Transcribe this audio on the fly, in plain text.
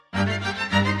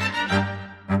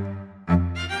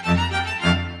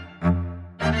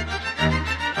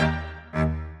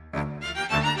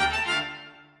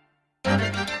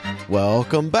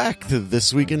Welcome back to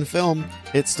This Week in Film.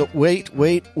 It's the wait.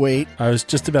 I was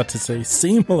just about to say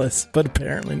seamless, but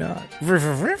apparently not.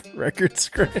 Record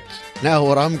scratch. Now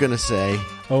what I'm going to say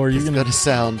is going to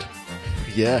sound...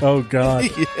 Yeah. Oh, God.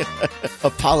 Yeah.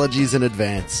 Apologies in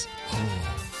advance.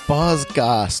 Baz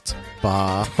Gast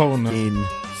ba in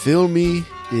filmi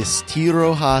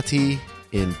istirohati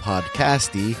in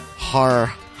podcasti har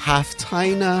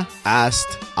haftaina ast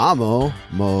amo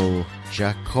mo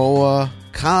jakoa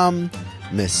kam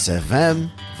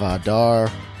misevem vadar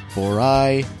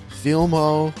borai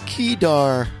filmo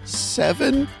kedar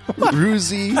 7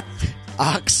 ruzi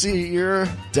oxir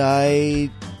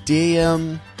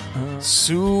diadem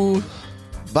su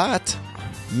bat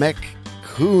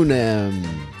mekkunem,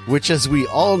 which, as we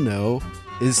all know,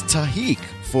 is Tahik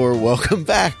for welcome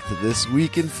back to This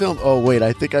Week in Film. Oh, wait,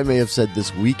 I think I may have said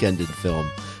This Weekend in Film.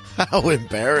 How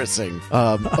embarrassing.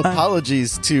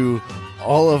 Apologies to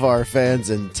all of our fans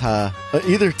in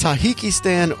either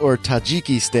Tajikistan or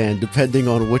Tajikistan, depending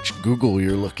on which Google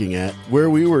you're looking at, where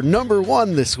we were number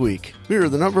one this week. We were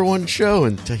the number one show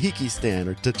in Tajikistan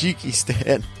or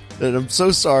Tajikistan. And I'm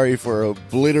so sorry for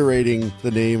obliterating the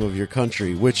name of your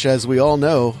country, which, as we all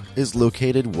know, is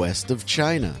located west of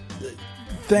China.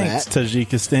 Thanks, Matt.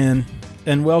 Tajikistan,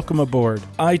 and welcome aboard.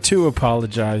 I, too,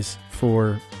 apologize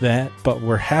for that, but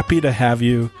we're happy to have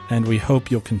you, and we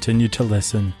hope you'll continue to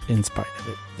listen in spite of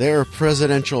it. They're a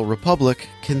presidential republic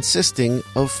consisting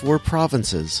of 4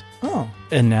 provinces. Oh,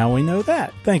 and now we know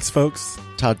that. Thanks, folks.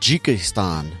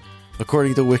 Tajikistan,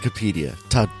 according to Wikipedia.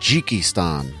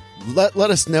 Tajikistan. Let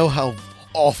us know how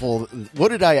awful. What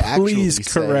did I actually say?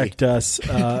 Please correct us.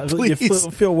 Please.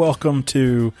 You feel welcome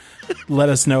to let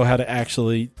us know how to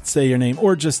actually say your name,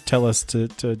 or just tell us to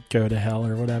go to hell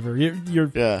or whatever.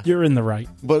 You're in the right.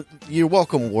 But you're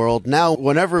welcome, world. Now,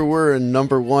 whenever we're in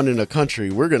number one in a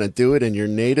country, we're going to do it in your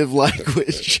native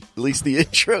language. At least the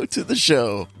intro to the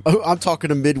show. I'm talking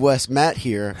to Midwest Matt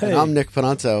here, and I'm Nick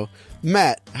Pananto.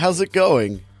 Matt, how's it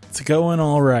going? It's going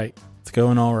all right.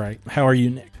 How are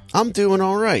you, Nick? I'm doing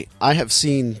all right. I have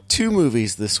seen 2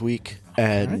 movies this week,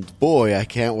 and boy, I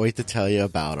can't wait to tell you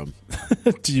about them.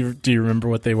 Do you remember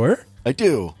what they were? I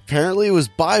do. Apparently it was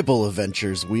Bible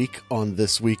Adventures week on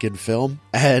This Week in Film,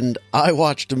 and I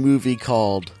watched a movie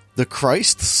called The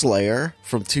Christ Slayer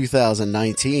from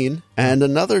 2019, and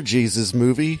another Jesus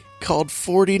movie called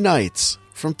 40 Nights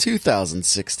from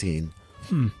 2016.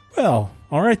 Well,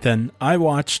 all right then. I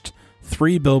watched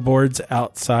 3 Billboards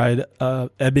Outside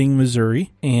Ebbing,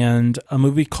 Missouri, and a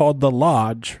movie called The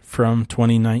Lodge from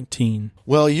 2019.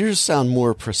 Well, yours sound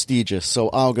more prestigious, so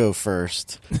I'll go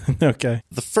first. Okay.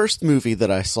 The first movie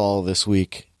that I saw this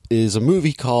week is a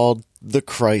movie called The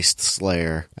Christ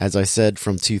Slayer. As I said,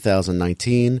 from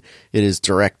 2019. It is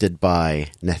directed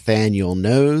by Nathaniel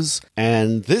Knowes,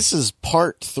 and this is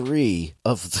part 3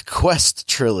 of the Quest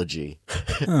trilogy,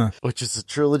 which is a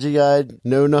trilogy I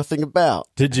know nothing about.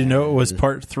 Did you know it was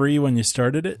part 3 when you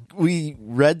started it? We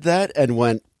read that and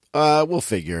went, we'll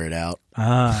figure it out.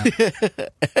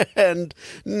 And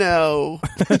no.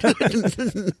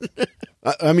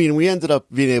 I mean, we ended up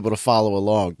being able to follow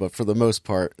along, but for the most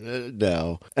part,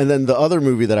 no. And then the other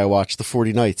movie that I watched, The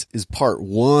 40 Nights, is part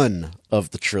 1 of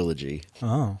the trilogy.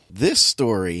 Oh. This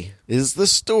story is the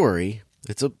story.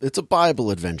 It's a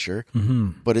Bible adventure,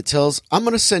 but it tells, I'm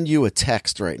going to send you a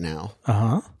text right now.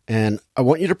 Uh-huh. And I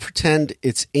want you to pretend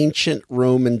it's ancient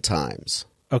Roman times.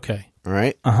 Okay. All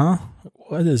right? Uh-huh.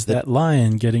 What is that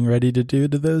lion getting ready to do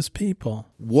to those people?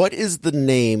 What is the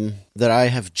name that I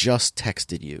have just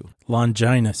texted you?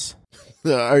 Longinus.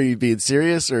 Are you being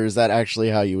serious, or is that actually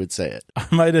how you would say it? I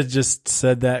might have just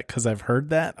said that because I've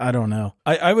heard that. I don't know.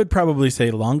 I would probably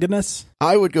say Longinus.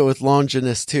 I would go with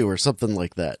Longinus, too, or something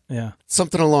like that. Yeah.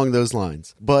 Something along those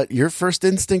lines. But your first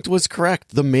instinct was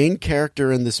correct. The main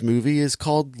character in this movie is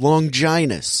called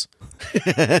Longinus.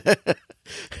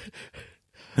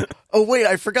 Oh, wait,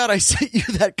 I forgot I sent you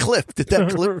that clip. Did that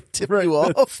clip tip you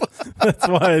off? That's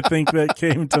why I think that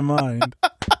came to mind.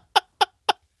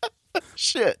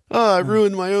 Shit. Oh, I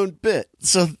ruined my own bit.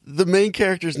 So the main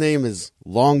character's name is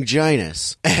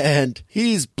Longinus, and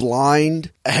he's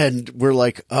blind, and we're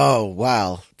like, oh,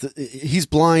 wow. He's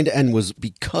blind and was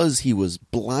because he was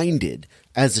blinded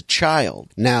as a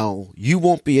child. Now, you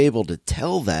won't be able to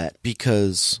tell that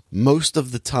because most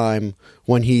of the time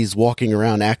when he's walking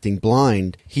around acting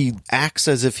blind, he acts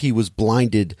as if he was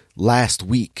blinded last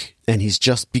week and he's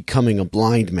just becoming a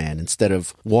blind man instead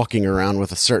of walking around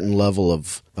with a certain level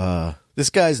of, this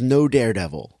guy's no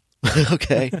daredevil.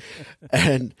 Okay.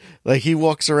 And like he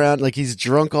walks around like he's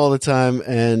drunk all the time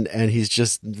and he's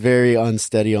just very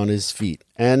unsteady on his feet.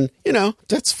 And, you know,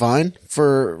 that's fine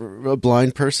for a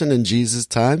blind person in Jesus'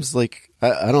 times. Like,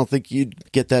 I don't think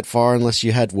you'd get that far unless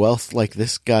you had wealth like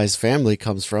this guy's family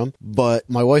comes from. But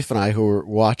my wife and I, who were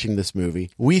watching this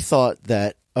movie, we thought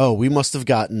that, oh, we must have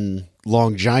gotten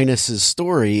Longinus's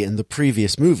story in the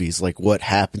previous movies, like what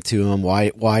happened to him,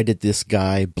 why did this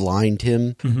guy blind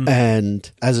him,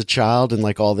 and as a child, and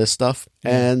like all this stuff.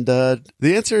 And the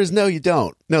answer is no, you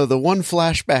don't. No, the one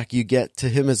flashback you get to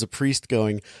him as a priest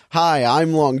going, "Hi,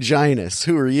 I'm Longinus.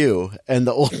 Who are you?" And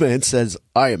the old man says,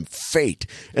 "I am Fate."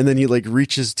 And then he like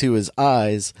reaches to his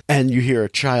eyes, and you hear a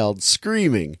child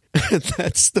screaming. And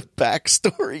that's the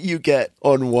backstory you get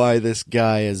on why this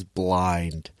guy is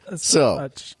blind. That's so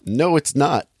much. No, it's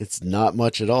not. It's not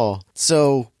much at all.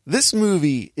 So this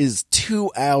movie is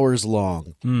 2 hours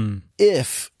long.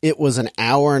 If it was an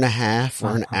hour and a half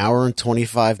or an hour and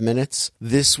 25 minutes,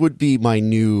 this would be my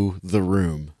new The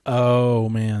Room. Oh,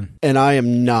 man. And I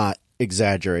am not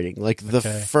exaggerating. Like the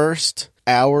first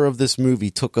hour of this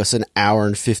movie took us an hour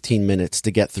and 15 minutes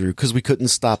to get through because we couldn't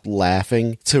stop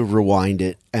laughing to rewind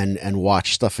it and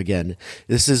watch stuff again.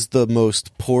 This is the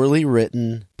most poorly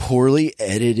written, poorly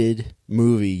edited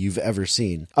movie you've ever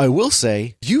seen. I will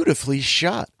say, beautifully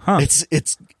shot.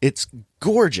 It's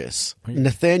gorgeous.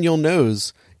 Nathaniel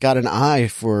Knows got an eye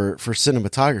for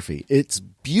cinematography. It's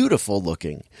beautiful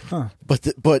looking.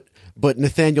 But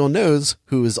Nathaniel Knows,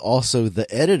 who is also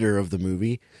the editor of the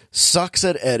movie, sucks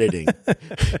at editing.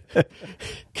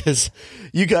 Because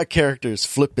you got characters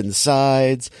flipping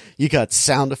sides. You got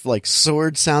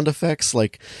sword sound effects.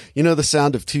 Like, you know the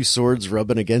sound of two swords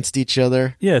rubbing against each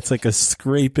other? Yeah, it's like a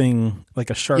scraping, like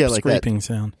a sharp scraping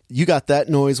sound. You got that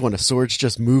noise when a sword's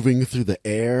just moving through the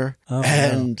air.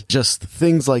 Just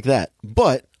things like that.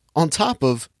 But on top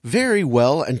of very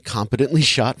well and competently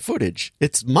shot footage.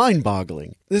 It's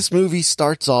mind-boggling. This movie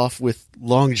starts off with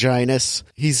Longinus.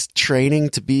 He's training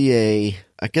to be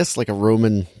I guess like a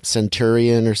Roman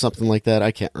centurion or something like that.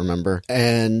 I can't remember.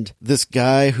 And this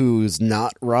guy who's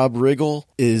not Rob Riggle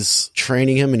is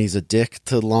training him, and he's a dick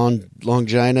to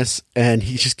Longinus. And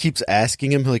he just keeps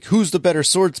asking him, like, who's the better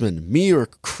swordsman, me or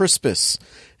Crispus?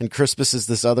 And Crispus is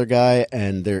this other guy,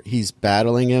 and he's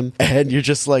battling him. And you're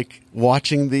just like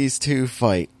watching these two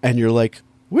fight, and you're like,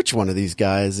 which one of these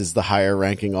guys is the higher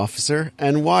ranking officer?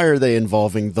 And why are they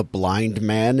involving the blind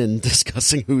man in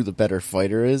discussing who the better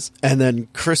fighter is? And then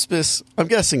Crispus, I'm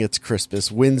guessing it's Crispus,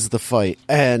 wins the fight.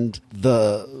 And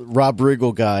the Rob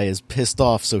Riggle guy is pissed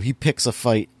off, so he picks a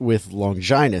fight with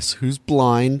Longinus, who's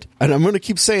blind. And I'm going to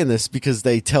keep saying this because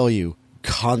they tell you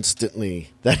constantly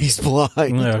that he's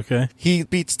blind. Okay. He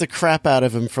beats the crap out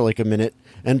of him for like a minute.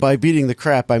 And by beating the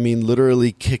crap, I mean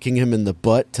literally kicking him in the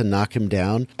butt to knock him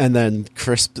down. And then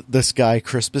this guy,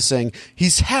 Crispus, saying,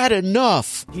 he's had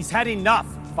enough. He's had enough,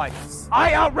 Vitus.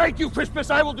 I outrank you, Crispus.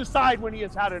 I will decide when he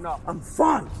has had enough. I'm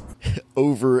fine.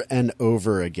 Over and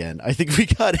over again. I think we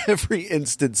got every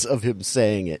instance of him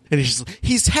saying it. And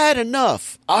he's had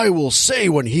enough. I will say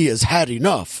when he has had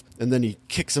enough. And then he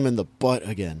kicks him in the butt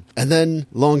again. And then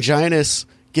Longinus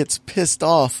gets pissed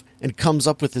off and comes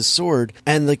up with his sword,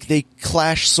 and like they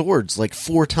clash swords like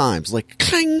 4 times, like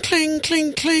cling, cling,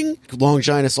 cling, cling.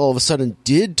 Longinus all of a sudden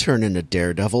did turn into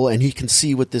Daredevil, and he can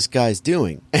see what this guy's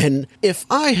doing. And if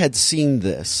I had seen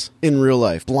this in real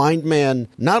life, blind man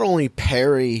not only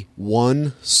parry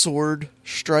 1 sword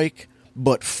strike,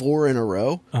 but 4 in a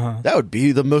row, that would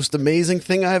be the most amazing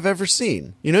thing I've ever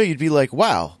seen. You know, you'd be like,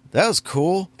 wow, that was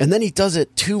cool. And then he does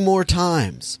it 2 more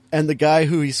times. And the guy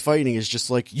who he's fighting is just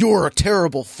like, you're a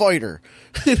terrible fighter.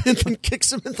 And then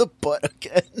kicks him in the butt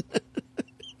again.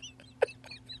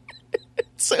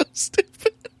 It's so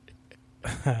stupid.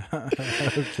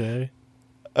 Okay.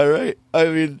 All right. I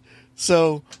mean,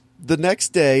 so the next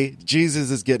day,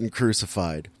 Jesus is getting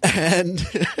crucified. And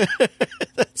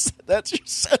that's your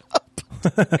setup.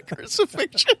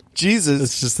 Crucifixion. Jesus.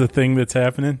 It's just the thing that's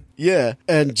happening. Yeah.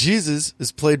 And Jesus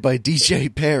is played by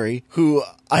DJ Perry, who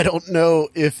I don't know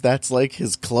if that's like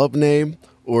his club name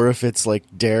or if it's like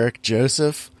Derek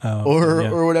Joseph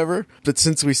or whatever. But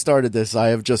since we started this, I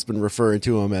have just been referring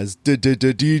to him as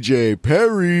DJ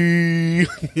Perry,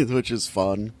 which is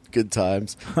fun. Good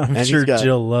times. I'm And sure he's got-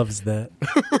 Jill loves that.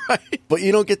 Right. But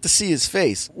you don't get to see his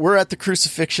face. We're at the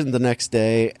crucifixion the next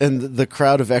day, and the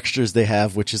crowd of extras they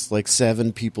have, which is like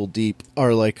 7 people deep,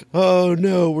 are like, oh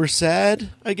no, we're sad,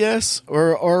 I guess?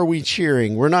 Or are we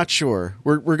cheering? We're not sure.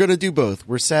 We're going to do both.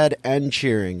 We're sad and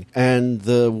cheering. And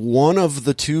one of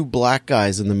the 2 black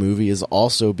guys in the movie is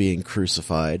also being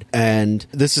crucified. And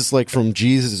this is like from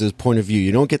Jesus' point of view.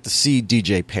 You don't get to see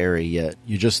DJ Perry yet.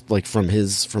 You just like from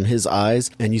his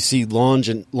eyes, and you see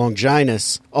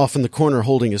Longinus off in the corner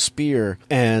holding a spear,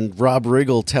 and Rob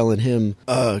Riggle telling him,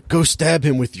 go stab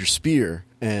him with your spear.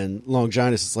 And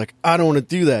Longinus is like, I don't want to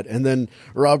do that. And then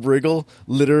Rob Riggle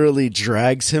literally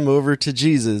drags him over to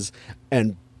Jesus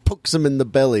and pokes him in the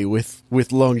belly with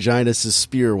Longinus'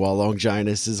 spear while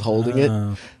Longinus is holding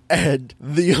it. And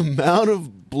the amount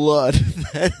of blood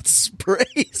that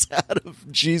sprays out of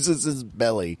Jesus'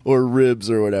 belly or ribs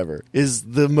or whatever is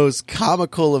the most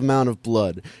comical amount of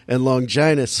blood. And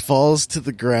Longinus falls to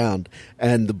the ground,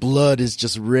 and the blood is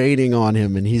just raining on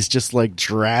him, and he's just like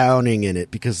drowning in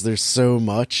it because there's so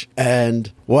much.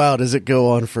 And wow, does it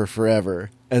go on for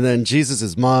forever. And then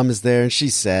Jesus' mom is there, and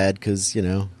she's sad because, you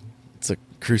know, it's a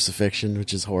crucifixion,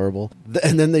 which is horrible.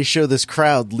 And then they show this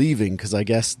crowd leaving because I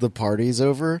guess the party's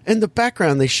over. In the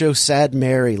background, they show sad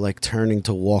Mary like turning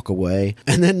to walk away.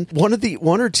 And then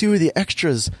one or two of the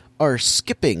extras are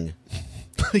skipping.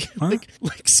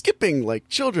 like skipping like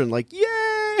children, like,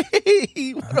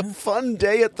 yay! What a fun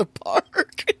day at the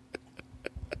park.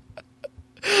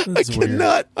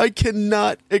 I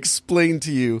cannot explain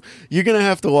to you. You're going to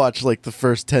have to watch like the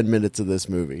first 10 minutes of this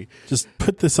movie. Just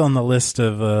put this on the list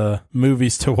of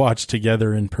movies to watch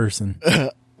together in person.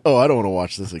 Oh, I don't want to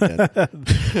watch this again.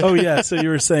 Oh, yeah. So you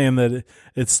were saying that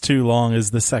it's too long.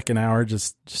 Is the second hour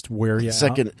just wear you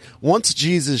out? Once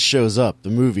Jesus shows up,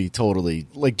 the movie totally,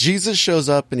 like, Jesus shows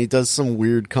up and he does some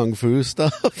weird kung fu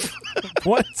stuff.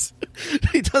 What?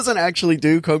 He doesn't actually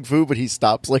do kung fu, but he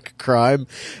stops like a crime.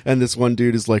 And this one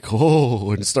dude is like,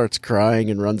 oh, and starts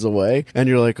crying and runs away. And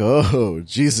you're like, oh,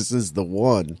 Jesus is the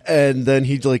one. And then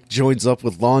he like joins up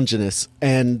with Longinus.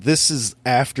 And this is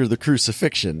after the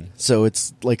crucifixion. So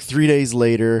it's like 3 days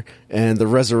later, and the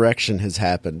resurrection has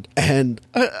happened. And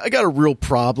I got a real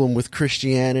problem with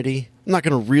Christianity. I'm not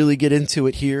going to really get into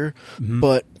it here,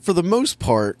 but for the most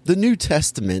part, the New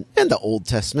Testament and the Old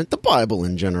Testament, the Bible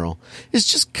in general, is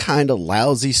just kind of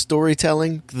lousy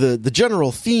storytelling. The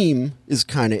general theme is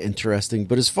kind of interesting,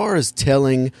 but as far as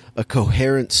telling a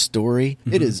coherent story,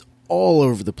 it is all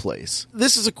over the place.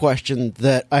 This is a question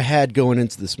that I had going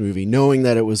into this movie, knowing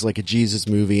that it was like a Jesus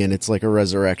movie and it's like a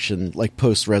resurrection, like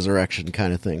post-resurrection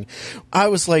kind of thing. I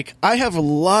was like, I have a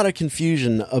lot of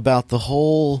confusion about the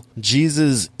whole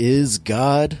Jesus is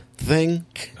God thing.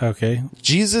 Okay.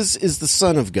 Jesus is the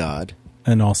Son of God.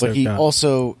 And also but he God.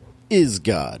 also is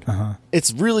God.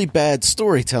 It's really bad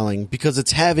storytelling because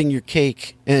it's having your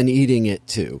cake and eating it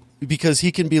too. Because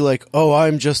he can be like, oh,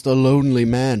 I'm just a lonely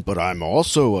man, but I'm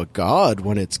also a god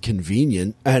when it's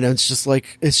convenient. And it's just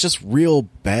like, it's just real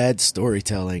bad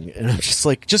storytelling. And I'm just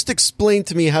like, just explain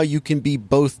to me how you can be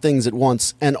both things at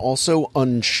once and also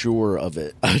unsure of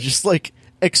it. I'm just like,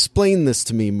 explain this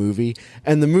to me, movie.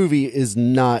 And the movie is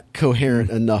not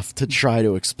coherent enough to try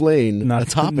to explain a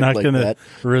topic not like gonna that.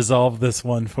 Resolve this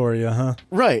one for you, huh?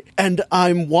 Right. And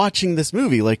I'm watching this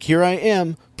movie. Like, here I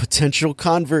am, potential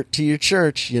convert to your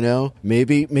church, you know?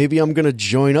 Maybe I'm going to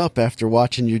join up after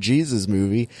watching your Jesus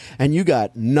movie, and you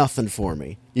got nothing for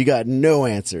me. You got no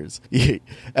answers.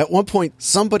 At one point,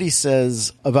 somebody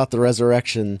says about the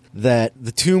resurrection that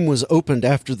the tomb was opened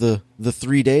after the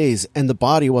 3 days and the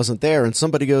body wasn't there. And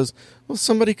somebody goes, well,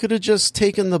 somebody could have just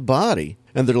taken the body.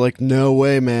 And they're like, no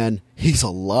way, man. He's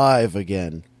alive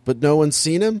again. But no one's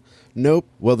seen him? Nope.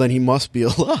 Well, then he must be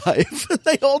alive.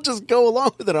 They all just go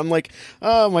along with it. I'm like,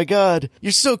 oh my God,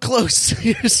 you're so close.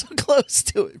 You're so close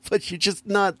to it, but you're just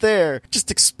not there.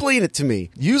 Just explain it to me.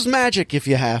 Use magic if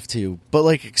you have to, but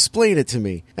like, explain it to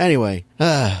me. Anyway,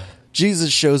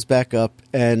 Jesus shows back up,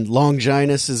 and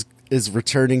Longinus is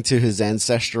returning to his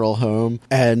ancestral home,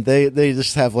 and they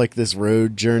just have like this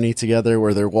road journey together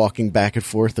where they're walking back and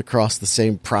forth across the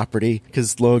same property,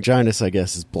 because Longinus, I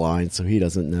guess, is blind, so he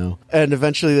doesn't know. And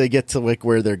eventually they get to like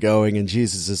where they're going, and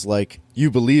Jesus is like,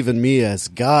 you believe in me as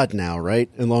God now, right?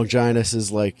 And Longinus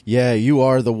is like, yeah, you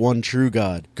are the one true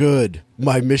God. Good.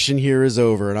 My mission here is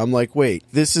over. And I'm like, wait,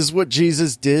 this is what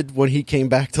Jesus did when he came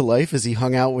back to life, is he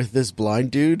hung out with this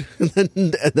blind dude and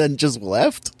then just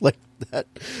left? Like,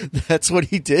 that's what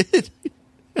he did?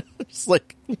 It's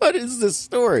like, what is this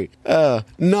story?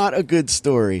 Not a good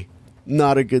story.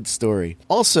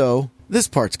 Also, this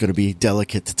part's going to be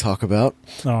delicate to talk about.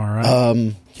 All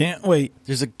right. Can't wait.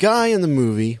 There's a guy in the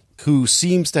movie who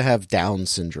seems to have Down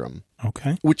syndrome.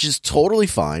 Okay. Which is totally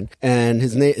fine. And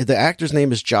the actor's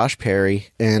name is Josh Perry,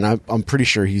 and I'm pretty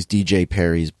sure he's DJ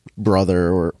Perry's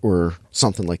brother or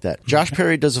something like that. Josh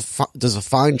Perry does a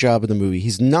fine job in the movie.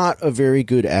 He's not a very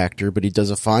good actor, but he does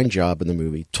a fine job in the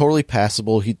movie. Totally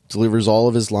passable. He delivers all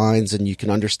of his lines, and you can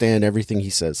understand everything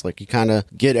he says. Like, you kind of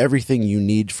get everything you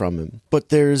need from him. But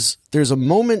there's a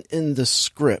moment in the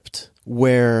script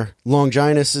where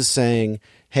Longinus is saying,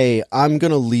 "Hey, I'm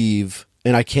gonna leave,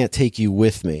 and I can't take you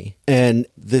with me." And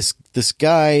this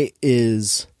guy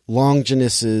is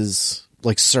Longinus's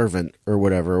like servant or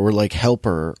whatever, or like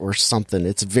helper or something.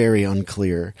 It's very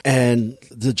unclear. And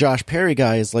the Josh Perry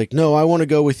guy is like, "No, I want to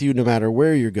go with you no matter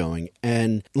where you're going."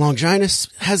 And Longinus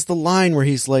has the line where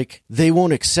he's like, "They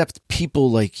won't accept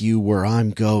people like you where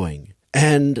I'm going."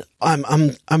 And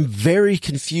I'm very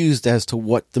confused as to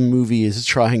what the movie is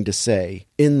trying to say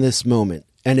in this moment.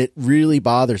 And it really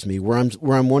bothers me where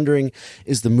I'm wondering,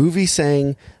 is the movie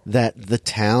saying that the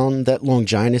town that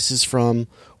Longinus is from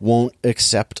won't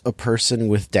accept a person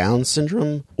with Down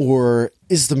syndrome? Or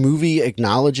is the movie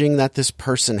acknowledging that this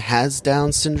person has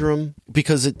Down syndrome?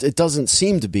 Because it doesn't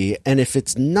seem to be. And if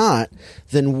it's not,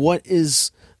 then what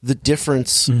is the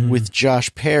difference with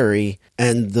Josh Perry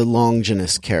and the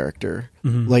Longinus character?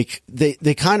 Like,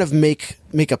 they kind of make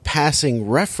a passing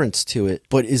reference to it,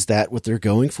 but is that what they're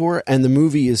going for? And the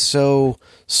movie is so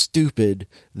stupid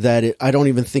that I don't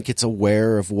even think it's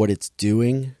aware of what it's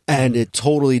doing, and it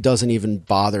totally doesn't even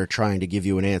bother trying to give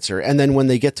you an answer. And then when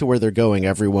they get to where they're going,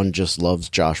 everyone just loves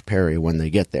Josh Perry when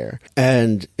they get there,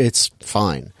 and it's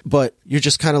fine. But you're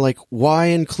just kind of like, why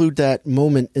include that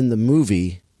moment in the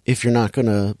movie if you're not going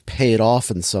to pay it off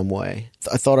in some way?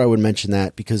 I thought I would mention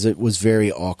that because it was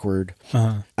very awkward.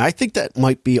 I think that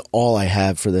might be all I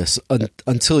have for this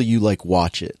until you like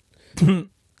watch it.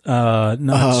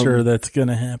 Not sure that's going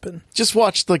to happen. Just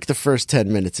watch like the first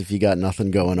 10 minutes if you got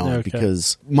nothing going on,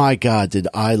 because my God, did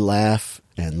I laugh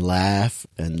and laugh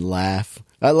and laugh.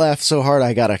 I laughed so hard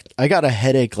I got a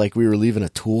headache like we were leaving a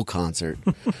Tool concert.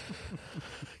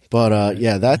 But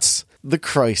yeah, that's The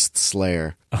Christ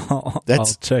Slayer. I'll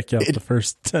check out the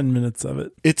first 10 minutes of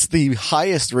it. It's the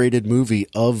highest rated movie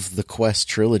of the Quest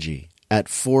trilogy at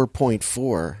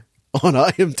 4.4 on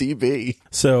IMDb.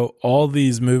 So all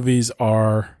these movies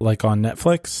are like on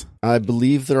Netflix? I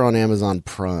believe they're on Amazon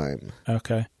Prime.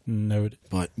 Okay, noted.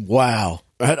 But wow.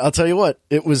 I'll tell you what,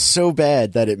 it was so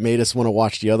bad that it made us want to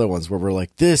watch the other ones where we're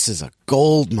like, this is a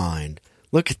gold mine.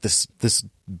 Look at this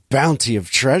bounty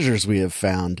of treasures we have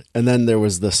found. And then there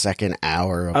was the second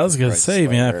hour of I was going to say,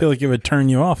 man, I feel like it would turn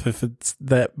you off if it's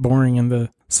that boring in the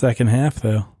second half,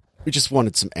 though. We just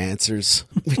wanted some answers.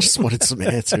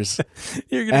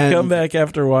 You're going to come back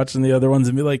after watching the other ones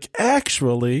and be like,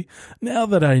 actually, now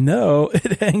that I know,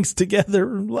 it hangs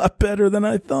together a lot better than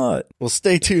I thought. Well,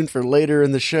 stay tuned for later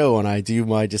in the show when I do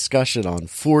my discussion on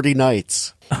 40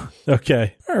 Nights.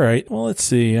 Okay. All right. Well, let's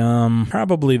see.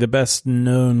 Probably the best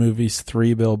known movie's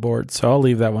 3 Billboards, so I'll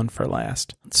leave that one for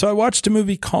last. So I watched a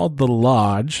movie called The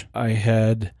Lodge. I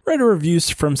had read a review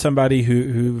from somebody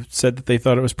who said that they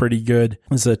thought it was pretty good. It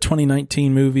was a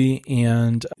 2019 movie,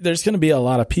 and there's going to be a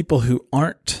lot of people who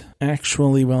aren't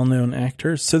actually well-known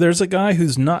actors. So there's a guy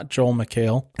who's not Joel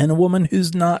McHale and a woman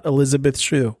who's not Elizabeth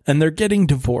Shue, and they're getting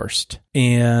divorced.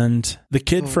 And the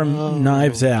kid from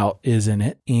Knives Out is in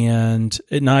it, and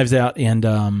Knives Out and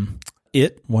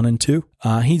It 1 and 2.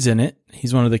 He's in it.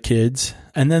 He's one of the kids.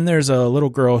 And then there's a little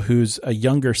girl who's a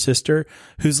younger sister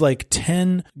who's like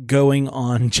 10 going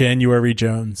on January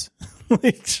Jones.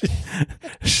 Like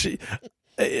she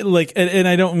like, and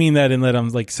I don't mean that in that I'm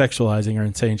like sexualizing her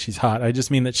and saying she's hot. I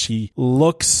just mean that she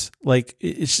looks like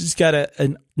she's got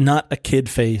a not a kid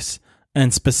face.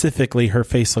 And specifically, her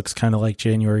face looks kind of like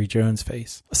January Jones'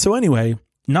 face. So anyway,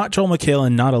 not Joel McHale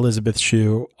and not Elizabeth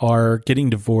Shue are getting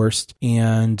divorced,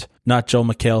 and not Joel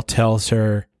McHale tells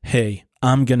her, hey,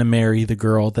 I'm going to marry the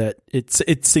girl that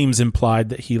it seems implied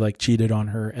that he like cheated on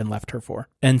her and left her for.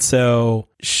 And so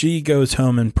she goes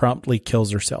home and promptly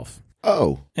kills herself.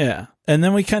 Oh. Yeah. And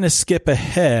then we kind of skip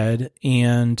ahead,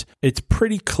 and it's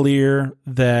pretty clear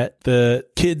that the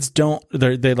kids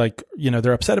they like, you know,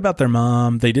 they're upset about their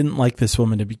mom. They didn't like this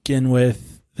woman to begin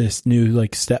with, this new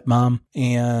like stepmom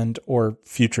or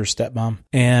future stepmom.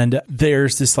 And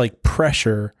there's this like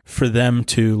pressure for them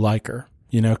to like her,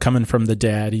 you know, coming from the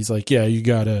dad. He's like, yeah, you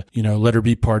gotta, you know, let her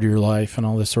be part of your life and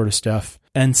all this sort of stuff.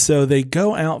 And so they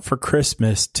go out for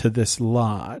Christmas to this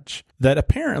lodge that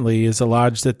apparently is a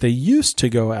lodge that they used to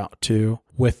go out to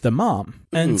with the mom.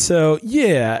 And so,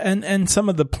 yeah, and some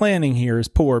of the planning here is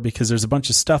poor because there's a bunch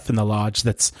of stuff in the lodge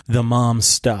that's the mom's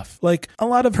stuff. Like a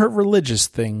lot of her religious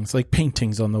things, like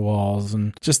paintings on the walls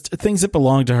and just things that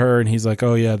belong to her. And he's like,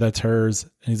 oh yeah, that's hers.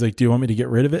 And he's like, do you want me to get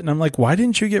rid of it? And I'm like, why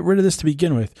didn't you get rid of this to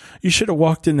begin with? You should have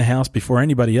walked in the house before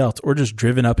anybody else or just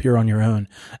driven up here on your own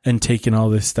and taken all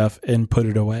this stuff and put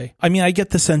it away. I mean, I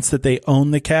get the sense that they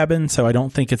own the cabin, so I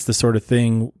don't think it's the sort of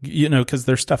thing, because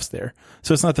their stuff's there.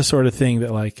 So it's not the sort of thing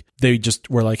that like they just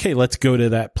were like, hey, let's go to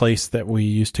that place that we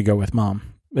used to go with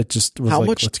mom. It just was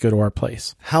let's go to our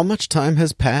place. How much time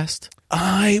has passed?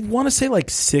 I want to say like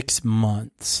 6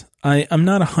 months. I'm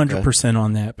not 100%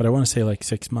 on that, but I want to say like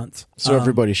 6 months. So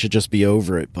everybody should just be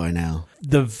over it by now.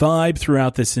 The vibe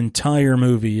throughout this entire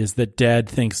movie is that dad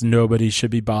thinks nobody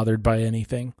should be bothered by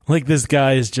anything. Like this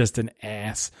guy is just an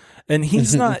ass. And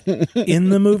he's not in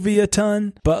the movie a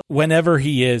ton, but whenever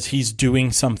he is, he's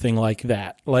doing something like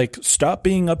that. Like, stop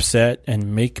being upset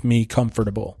and make me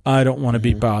comfortable. I don't want to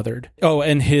be bothered. Oh,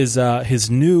 and his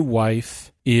new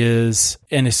wife is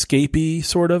an escapee,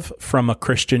 sort of, from a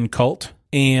Christian cult.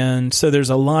 And so there's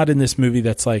a lot in this movie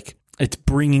that's like, it's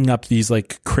bringing up these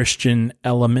like Christian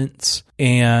elements,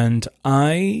 and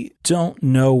I don't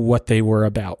know what they were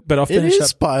about, but I'll finish up. It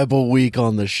is Bible week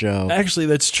on the show. Actually,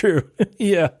 that's true.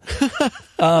 Yeah.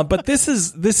 But this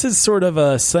is sort of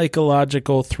a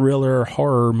psychological thriller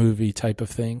horror movie type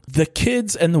of thing. The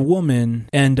kids and the woman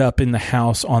end up in the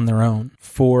house on their own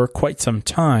for quite some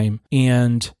time,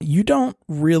 and you don't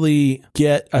really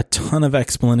get a ton of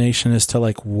explanation as to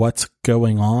like what's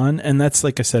going on. And that's,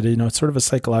 like I said, it's sort of a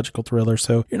psychological thriller,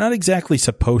 so you're not exactly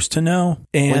supposed to know.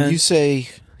 And when you say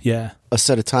a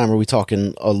set of time, are we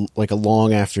talking like a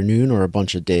long afternoon or a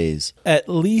bunch of days? At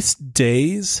least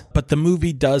days, but the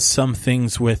movie does some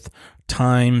things with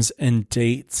times and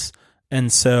dates.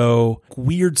 And so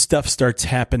weird stuff starts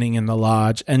happening in the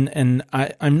lodge. And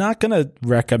I'm not going to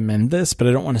recommend this, but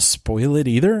I don't want to spoil it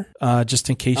either, just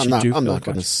in case you do. I'm not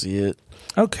going to see it.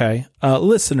 Okay.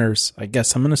 Listeners, I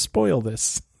guess I'm going to spoil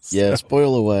this. Yeah,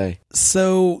 spoil away.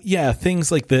 So, yeah,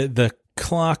 things like the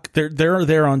clock, they're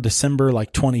there on December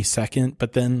like 22nd,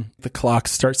 but then the clock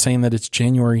starts saying that it's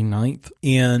January 9th.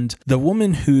 And the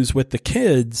woman who's with the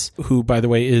kids, who, by the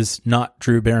way, is not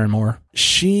Drew Barrymore,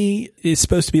 she is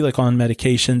supposed to be like on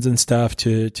medications and stuff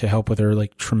to help with her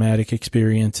like traumatic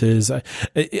experiences. I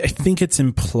think it's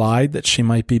implied that she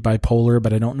might be bipolar,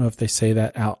 but I don't know if they say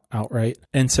that outright.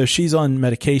 And so she's on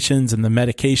medications, and the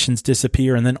medications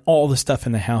disappear, and then all the stuff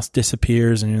in the house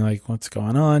disappears, and you're like, what's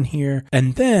going on here?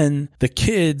 And then the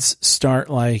kids start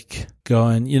like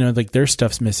going, like their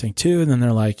stuff's missing too. And then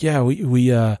they're like, yeah,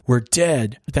 we're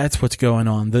dead. That's what's going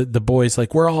on. The boy's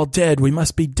like, we're all dead. We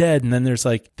must be dead. And then there's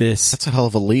like this. That's a hell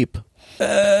of a leap.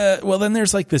 Well, then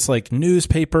there's like this like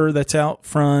newspaper that's out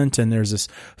front, and there's this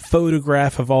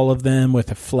photograph of all of them with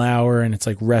a flower, and it's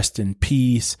like rest in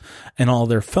peace, and all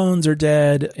their phones are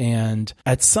dead. And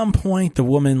at some point the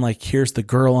woman like hears the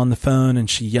girl on the phone, and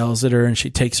she yells at her, and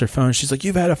she takes her phone. She's like,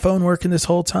 you've had a phone working this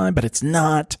whole time, but it's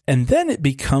not. And then it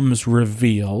becomes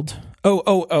revealed.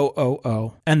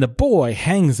 Oh. And the boy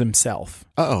hangs himself.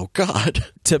 Oh, God.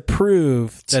 To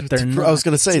prove that they're not I was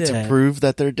going to say, dead. To prove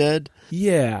that they're dead?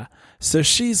 Yeah. So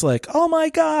she's like, oh my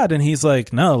God. And he's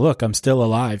like, no, look, I'm still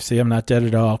alive. See, I'm not dead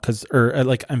at all.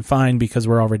 I'm fine because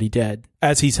we're already dead.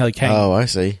 As he's like hanging. Oh, I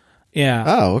see. Yeah.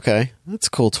 Oh, okay. That's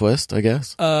a cool twist, I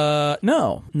guess.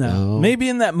 No. Maybe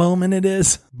in that moment it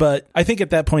is, but I think at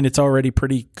that point it's already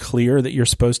pretty clear that you're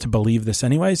supposed to believe this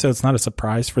anyway, so it's not a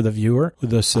surprise for the viewer.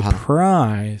 The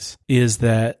surprise is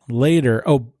that later,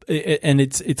 and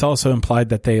it's also implied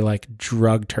that they like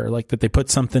drugged her, like that they put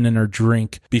something in her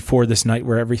drink before this night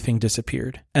where everything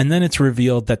disappeared. And then it's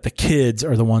revealed that the kids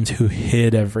are the ones who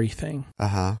hid everything.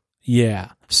 Yeah.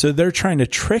 So they're trying to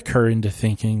trick her into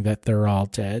thinking that they're all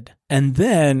dead. And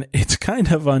then it's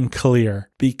kind of unclear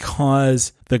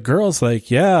because the girl's like,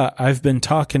 yeah, I've been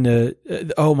talking to,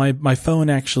 my phone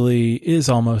actually is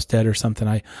almost dead or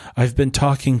something. I've been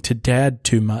talking to dad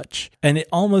too much. And it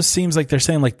almost seems like they're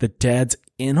saying like the dad's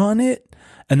in on it.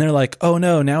 And they're like, oh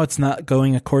no, now it's not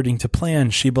going according to plan.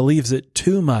 She believes it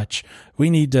too much. We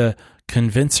need to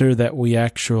convince her that we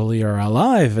actually are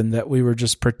alive and that we were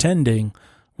just pretending,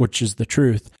 which is the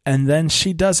truth. And then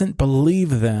she doesn't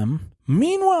believe them.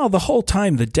 Meanwhile, the whole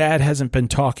time, the dad hasn't been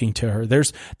talking to her.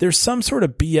 There's some sort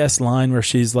of BS line where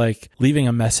she's like leaving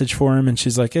a message for him, and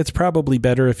she's like, it's probably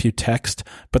better if you text.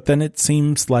 But then it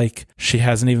seems like she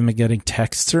hasn't even been getting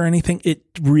texts or anything. It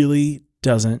really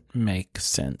doesn't make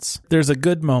sense. There's a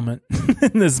good moment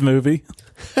in this movie.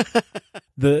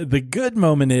 The good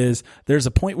moment is there's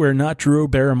a point where not Drew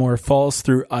Barrymore falls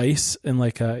through ice in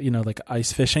like a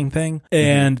ice fishing thing,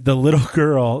 and the little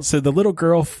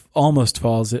girl almost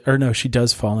falls, or no, she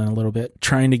does fall in a little bit,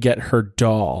 trying to get her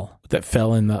doll that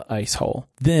fell in the ice hole.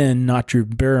 Then not Drew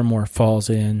Barrymore falls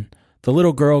in. The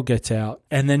little girl gets out,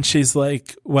 and then she's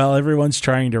like, while everyone's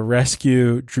trying to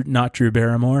rescue not Drew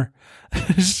Barrymore,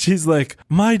 she's like,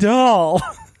 my doll.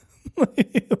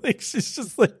 like she's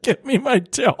just like, get me my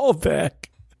doll back.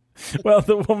 Well,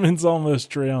 the woman's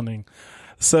almost drowning.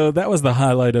 So that was the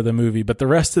highlight of the movie. But the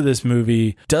rest of this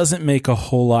movie doesn't make a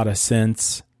whole lot of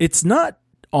sense. It's not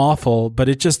awful, but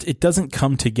it doesn't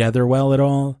come together well at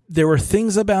all. There were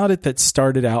things about it that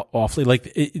started out awfully.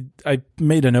 Like I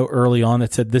made a note early on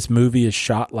that said this movie is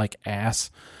shot like ass,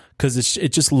 because it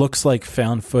just looks like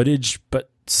found footage,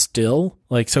 but still,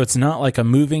 like, so it's not like a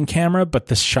moving camera, but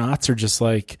the shots are just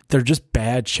like, they're just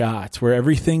bad shots where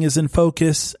everything is in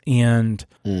focus and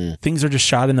things are just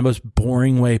shot in the most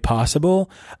boring way possible.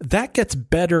 That gets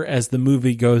better as the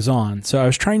movie goes on. So I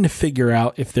was trying to figure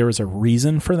out if there was a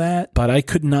reason for that, but I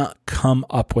could not come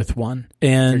up with one.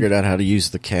 And figured out how to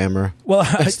use the camera. Well,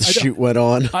 as the shoot went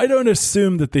on. I don't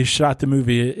assume that they shot the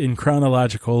movie in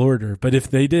chronological order, but if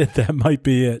they did, that might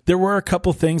be it. There were a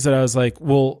couple things that I was like,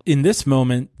 well, in this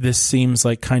moment, this seems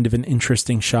like kind of an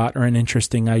interesting shot or an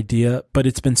interesting idea, but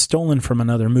it's been stolen from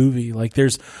another movie. Like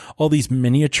there's all these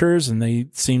miniatures and they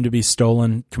seem to be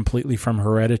stolen completely from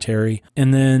Hereditary.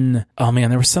 And then, oh man,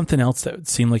 there was something else that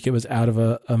seemed like it was out of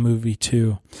a movie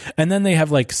too. And then they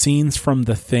have like scenes from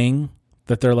The Thing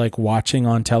that they're like watching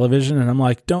on television. And I'm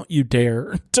like, don't you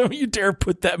dare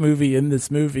put that movie in this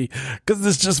movie, because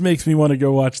this just makes me want to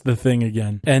go watch The Thing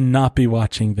again and not be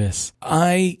watching this.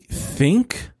 I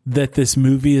think that this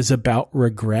movie is about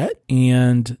regret,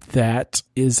 and that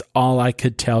is all I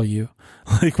could tell you.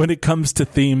 Like when it comes to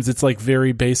themes, it's like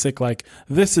very basic, like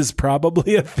this is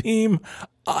probably a theme.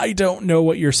 I don't know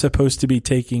what you're supposed to be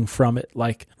taking from it.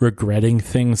 Like regretting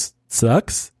things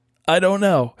sucks. I don't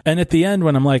know. And at the end,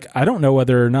 when I'm like, I don't know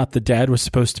whether or not the dad was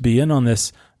supposed to be in on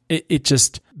this, it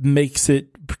just makes it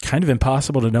kind of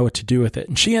impossible to know what to do with it.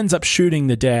 And she ends up shooting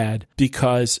the dad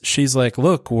because she's like,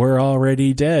 look, we're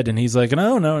already dead. And he's like,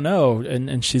 no.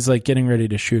 And she's like getting ready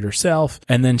to shoot herself.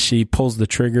 And then she pulls the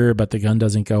trigger, but the gun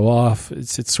doesn't go off.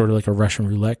 It's sort of like a Russian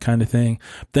roulette kind of thing.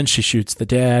 Then she shoots the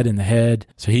dad in the head.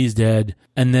 So he's dead.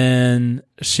 And then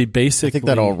she basically... I think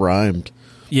that all rhymed.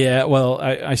 Yeah, well,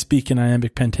 I speak in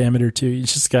iambic pentameter too. You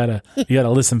just gotta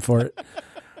listen for it.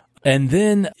 And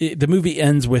then the movie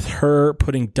ends with her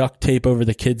putting duct tape over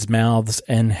the kids' mouths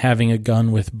and having a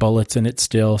gun with bullets in it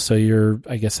still. So you're,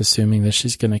 I guess, assuming that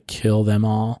she's going to kill them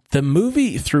all. The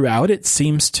movie throughout it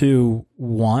seems to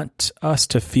want us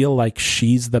to feel like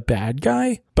she's the bad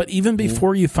guy. But even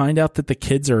before you find out that the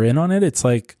kids are in on it, it's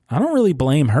like, I don't really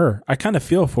blame her. I kind of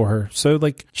feel for her. So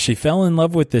like she fell in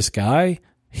love with this guy.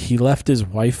 He left his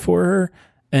wife for her.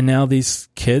 And now these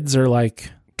kids are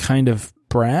like kind of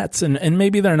brats, and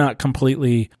maybe they're not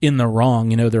completely in the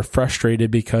wrong. You know, they're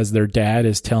frustrated because their dad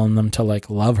is telling them to like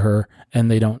love her and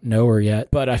they don't know her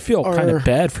yet. But I feel kind of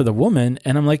bad for the woman.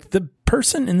 And I'm like, the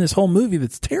person in this whole movie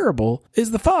that's terrible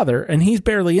is the father, and he's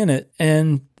barely in it.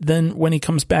 And then when he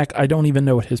comes back, I don't even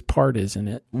know what his part is in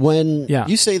it. When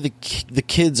you say the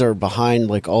kids are behind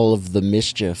like all of the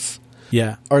mischief,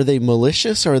 are they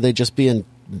malicious, or are they just being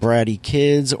bratty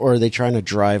kids, or are they trying to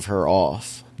drive her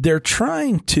off?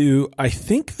 I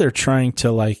think they're trying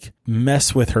to like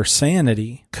mess with her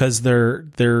sanity, because they're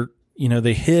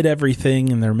they hid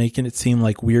everything and they're making it seem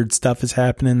like weird stuff is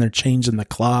happening. They're changing the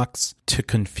clocks to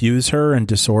confuse her and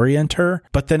disorient her.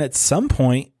 But then at some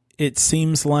point, it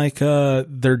seems like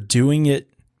they're doing it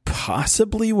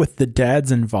possibly with the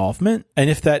dad's involvement. And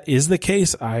if that is the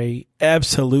case, I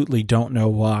absolutely don't know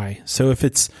why. So if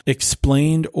it's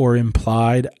explained or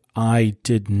implied, I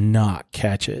did not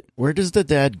catch it. Where does the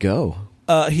dad go?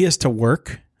 He has to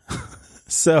work.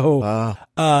 So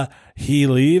he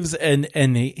leaves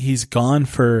and he's gone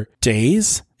for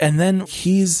days. And then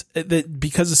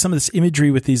because of some of this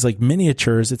imagery with these like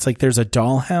miniatures, it's like there's a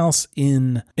dollhouse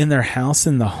in their house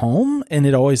in the home. And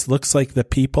it always looks like the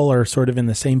people are sort of in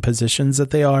the same positions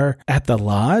that they are at the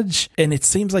lodge. And it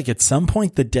seems like at some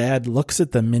point the dad looks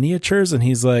at the miniatures and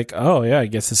he's like, oh yeah, I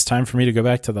guess it's time for me to go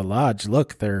back to the lodge.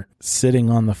 Look, they're sitting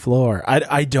on the floor.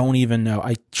 I don't even know.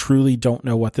 I truly don't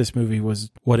know what this movie was,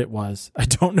 what it was. I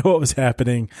don't know what was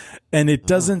happening. And it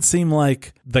doesn't seem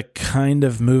like the kind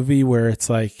of movie where it's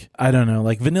like, I don't know,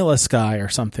 like Vanilla Sky or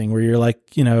something, where you're like,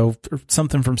 or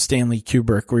something from Stanley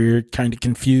Kubrick, where you're kind of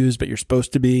confused, but you're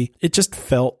supposed to be. It just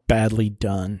felt badly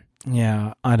done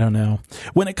Yeah, I don't know.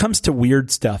 When it comes to weird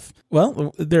stuff,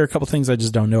 well, there are a couple things I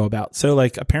just don't know about. So,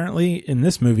 like, apparently in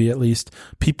this movie, at least,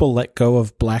 people let go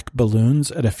of black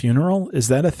balloons at a funeral. Is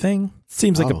that a thing?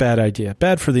 Seems like a bad idea.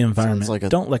 Bad for the environment.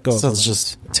 Don't let go of balloons. That's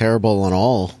just terrible on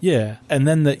all. Yeah. And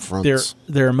then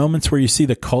there are moments where you see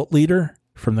the cult leader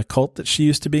from the cult that she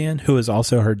used to be in, who is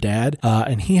also her dad,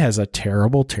 and he has a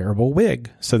terrible, terrible wig.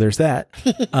 So there's that.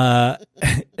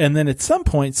 And then at some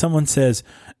point, someone says,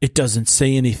 it doesn't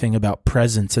say anything about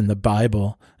presents in the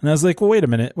Bible. And I was like, well, wait a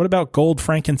minute. What about gold,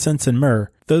 frankincense, and myrrh?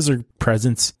 Those are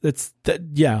presents.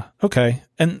 Yeah, okay.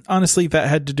 And honestly, that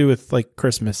had to do with like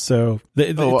Christmas. So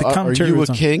the commentary. Are you a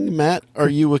king, Matt? Are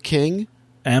you a king?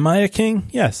 Am I a king?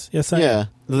 Yes I am. Yeah,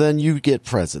 then you get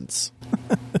presents.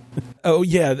 Oh,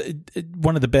 yeah.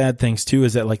 One of the bad things, too,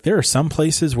 is that like there are some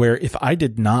places where if I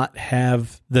did not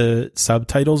have the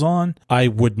subtitles on, I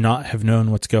would not have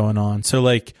known what's going on. So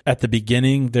like at the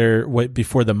beginning there,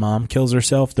 before the mom kills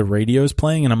herself, the radio is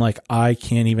playing and I'm like, I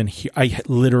can't even hear. I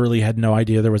literally had no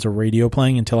idea there was a radio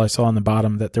playing until I saw on the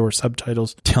bottom that there were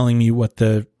subtitles telling me what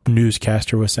the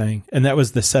newscaster was saying. And that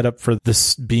was the setup for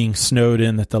this being snowed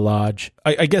in at the lodge.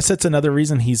 I guess that's another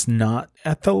reason he's not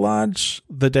at the lodge,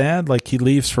 the dad. Like he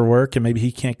leaves for work and maybe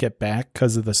he can't get back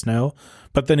because of the snow,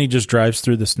 but then he just drives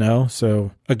through the snow.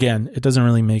 So again, it doesn't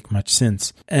really make much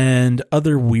sense. And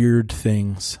other weird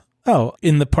things. Oh,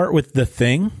 in the part with the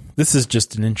thing, this is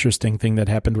just an interesting thing that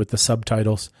happened with the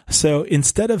subtitles. So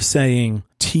instead of saying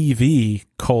TV :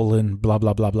 blah,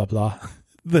 blah, blah, blah, blah,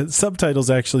 the subtitles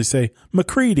actually say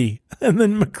MacReady and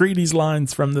then MacReady's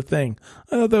lines from the thing.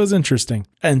 Oh, that was interesting.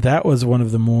 And that was one of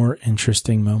the more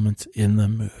interesting moments in the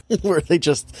movie. Where they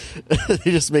just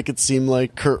make it seem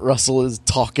like Kurt Russell is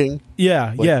talking.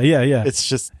 Yeah. It's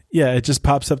just... Yeah, it just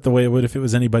pops up the way it would if it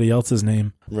was anybody else's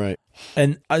name. Right.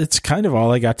 And it's kind of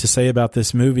all I got to say about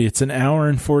this movie. It's an hour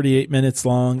and 48 minutes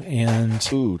long and...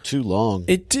 Ooh, too long.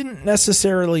 It didn't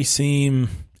necessarily seem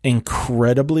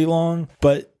incredibly long,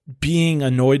 but being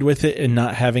annoyed with it and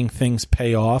not having things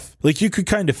pay off, like you could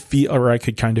kind of feel, or I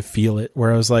could kind of feel it,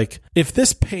 where I was like, if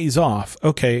this pays off,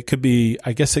 okay,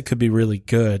 I guess it could be really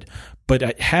good, but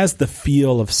it has the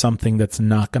feel of something that's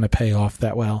not going to pay off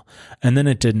that well. And then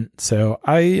it didn't. So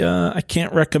I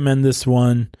can't recommend this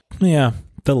one. Yeah.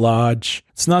 The Lodge.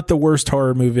 It's not the worst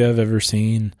horror movie I've ever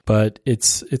seen, but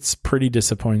it's pretty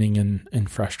disappointing and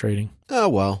frustrating. Oh,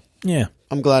 well. Yeah.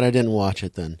 I'm glad I didn't watch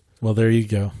it then. Well, there you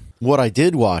go. What I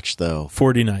did watch, though,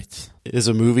 40 Nights, is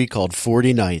a movie called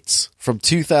 40 Nights from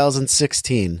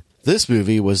 2016. This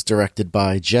movie was directed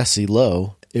by Jesse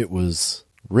Lowe. It was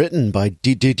written by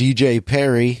DJ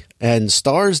Perry and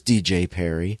stars DJ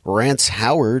Perry. Rance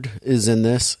Howard is in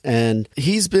this, and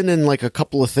he's been in like a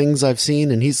couple of things I've seen,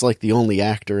 and he's like the only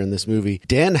actor in this movie.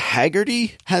 Dan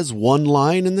Haggerty has one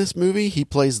line in this movie. He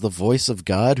plays the voice of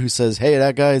God who says, "Hey,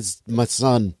 that guy's my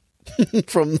son."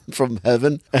 from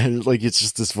heaven, and like it's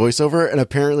just this voiceover, and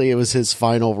apparently it was his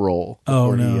final role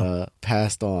before he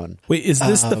passed on. Wait, is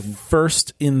this the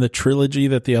first in the trilogy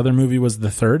that the other movie was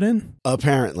the third in?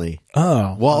 Apparently.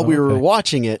 While we were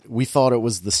watching it, we thought it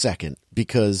was the second,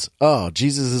 because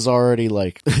Jesus is already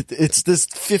like it's this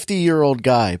 50-year-old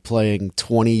guy playing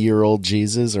 20-year-old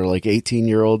Jesus, or like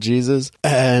 18-year-old Jesus,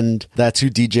 and that's who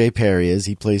DJ Perry is.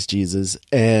 He plays Jesus.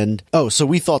 And so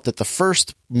we thought that the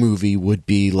first movie would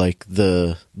be like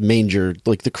the manger,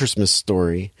 like the Christmas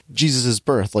story, Jesus'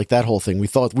 birth, like that whole thing. We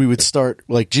thought we would start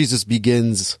like Jesus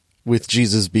Begins with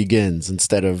Jesus Begins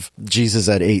instead of Jesus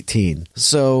at 18.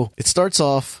 So it starts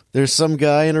off, there's some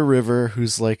guy in a river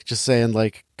who's like just saying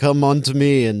like, "Come unto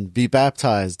me and be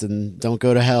baptized and don't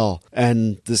go to hell."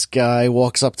 And this guy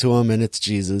walks up to him and it's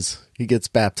Jesus. He gets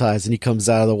baptized and he comes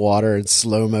out of the water in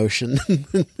slow motion,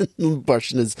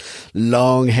 brushing his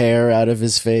long hair out of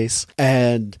his face.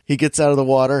 And he gets out of the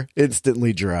water,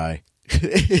 instantly dry.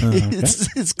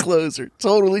 His clothes are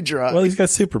totally dry. Well, he's got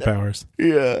superpowers.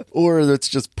 Yeah. Or that's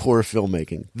just poor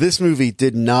filmmaking. This movie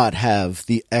did not have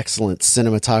the excellent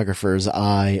cinematographer's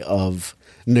eye of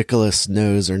Nicholas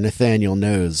Knowes or Nathaniel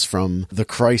Knowes from The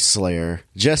Christ Slayer.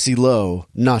 Jesse Lowe,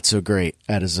 not so great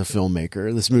at as a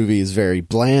filmmaker. This movie is very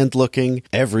bland looking.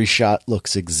 Every shot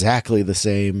looks exactly the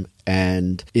same,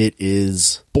 and it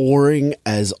is boring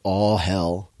as all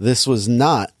hell. This was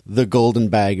not the golden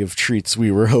bag of treats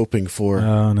we were hoping for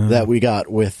that we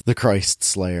got with The Christ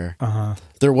Slayer.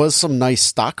 There was some nice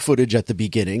stock footage at the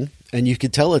beginning, and you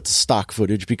could tell it's stock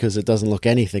footage because it doesn't look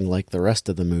anything like the rest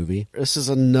of the movie. This is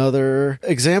another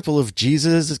example of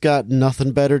Jesus has got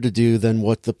nothing better to do than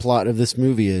what the plot of this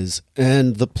movie is.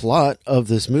 And the plot of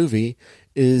this movie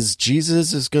is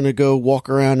Jesus is going to go walk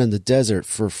around in the desert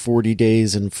for 40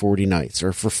 days and 40 nights,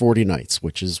 or for 40 nights,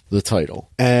 which is the title.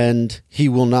 And he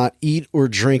will not eat or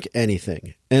drink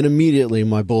anything. And immediately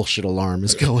my bullshit alarm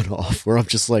is going off, where I'm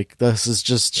just like, this is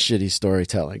just shitty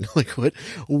storytelling. Like,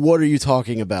 what are you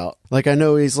talking about? Like, I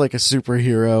know he's like a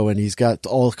superhero and he's got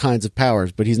all kinds of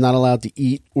powers, but he's not allowed to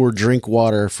eat or drink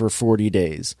water for 40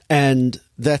 days. And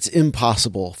that's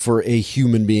impossible for a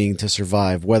human being to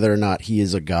survive, whether or not he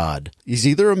is a god. He's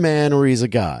either a man or he's a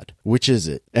god. Which is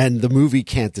it? And the movie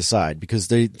can't decide, because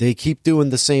they keep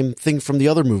doing the same thing from the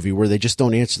other movie, where they just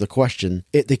don't answer the question.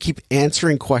 They keep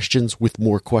answering questions with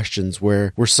more questions,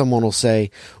 where someone will say,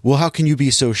 well, how can you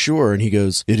be so sure? And he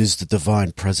goes, it is the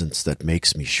divine presence that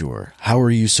makes me sure. How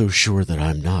are you so sure that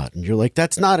I'm not? And you're like,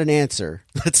 that's not an answer.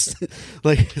 That's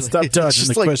like, stop dodging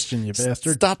the question, you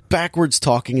bastard. Stop backwards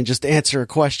talking and just answer a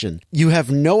question. You have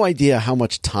no idea how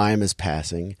much time is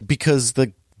passing, because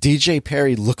the DJ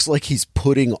Perry looks like he's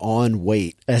putting on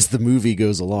weight as the movie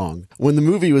goes along. When the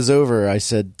movie was over, I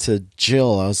said to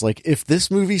Jill, I was like, if this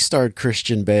movie starred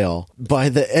Christian Bale, by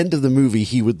the end of the movie,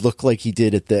 he would look like he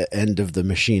did at the end of The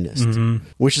Machinist,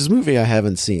 which is a movie I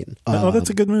haven't seen. Oh, that's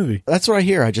a good movie. That's what I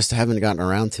hear. I just haven't gotten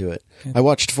around to it. Yeah. I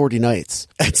watched 40 Nights.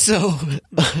 And so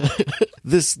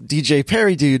this DJ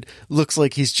Perry dude looks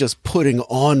like he's just putting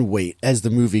on weight as the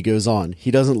movie goes on.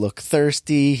 He doesn't look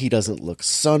thirsty. He doesn't look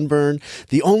sunburned.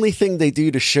 The only thing they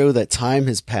do to show that time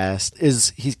has passed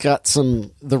is he's got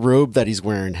the robe that he's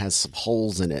wearing has some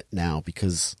holes in it now,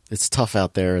 because it's tough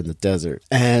out there in the desert.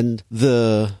 And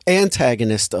the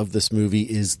antagonist of this movie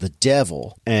is the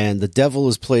devil. And the devil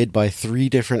is played by 3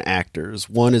 different actors.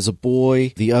 One is a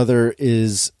boy. The other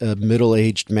is a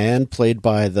middle-aged man, played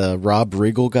by the Rob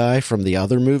Riggle guy from the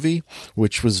other movie,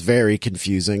 which was very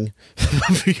confusing.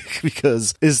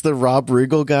 Because is the Rob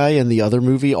Riggle guy in the other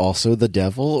movie also the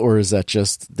devil? Or is that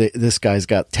just this guy's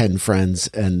got 10 friends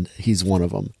and he's one of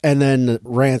them? And then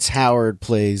Rance Howard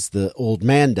plays the old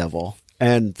man devil.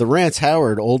 And the Rance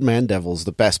Howard old man devil is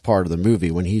the best part of the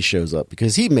movie when he shows up,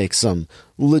 because he makes some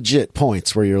legit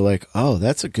points where you're like, oh,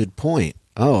 that's a good point.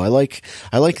 Oh, I like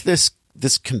this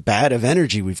combative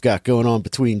energy we've got going on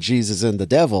between Jesus and the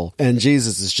devil. And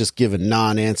Jesus is just giving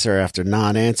non-answer after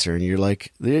non-answer. And you're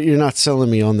like, you're not selling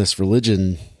me on this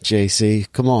religion,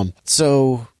 JC. Come on.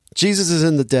 So Jesus is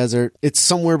in the desert. It's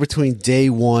somewhere between day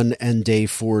 1 and day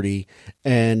 40,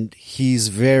 and he's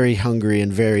very hungry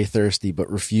and very thirsty,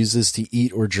 but refuses to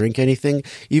eat or drink anything,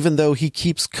 even though he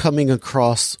keeps coming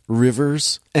across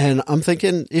rivers. And I'm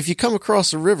thinking, if you come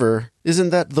across a river, isn't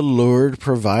that the Lord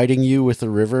providing you with a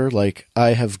river? Like,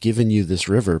 I have given you this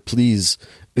river, please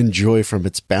enjoy from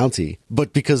its bounty.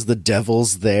 But because the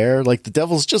devil's there, like, the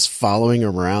devil's just following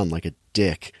him around like a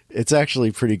dick. It's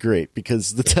actually pretty great,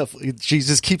 because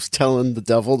Jesus keeps telling the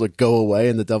devil to go away,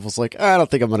 and the devil's like, I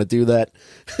don't think I'm going to do that.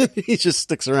 He just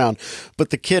sticks around.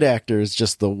 But the kid actor is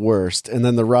just the worst. And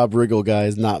then the Rob Riggle guy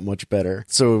is not much better.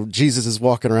 So Jesus is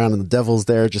walking around and the devil's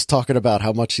there just talking about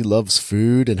how much he loves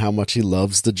food and how much he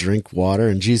loves to drink water.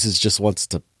 And Jesus just wants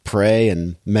to pray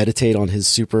and meditate on his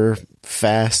super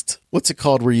fast, what's it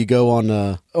called, where you go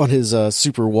on his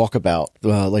super walkabout,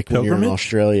 like when you're in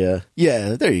Australia.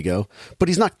 Yeah, there you go. But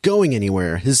he's not going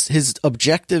anywhere. His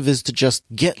objective is to just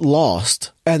get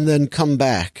lost and then come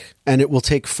back, and it will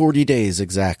take 40 days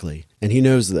exactly. And he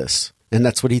knows this. And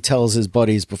that's what he tells his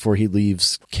buddies before he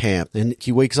leaves camp. And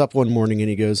he wakes up one morning and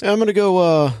he goes, I'm going to go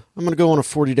on a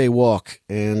 40-day walk.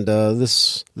 And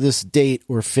this date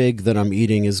or fig that I'm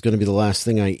eating is going to be the last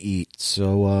thing I eat.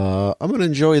 So I'm going to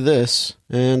enjoy this.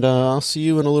 And I'll see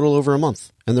you in a little over a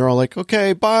month. And they're all like,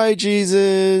 okay, bye,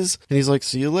 Jesus. And he's like,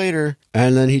 see you later.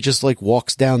 And then he just like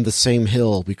walks down the same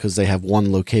hill, because they have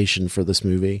one location for this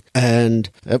movie. And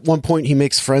at one point he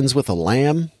makes friends with a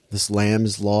lamb. This lamb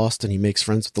is lost, and he makes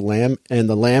friends with the lamb. And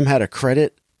the lamb had a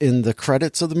credit in the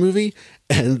credits of the movie,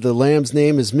 and the lamb's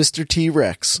name is Mr.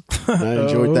 T-Rex. I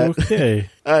enjoyed that. Okay.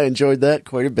 I enjoyed that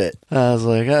quite a bit. I was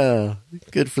like, oh,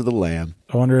 good for the lamb.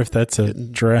 I wonder if that's a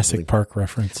Jurassic Park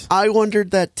reference. I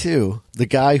wondered that too. The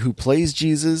guy who plays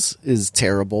Jesus is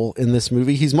terrible in this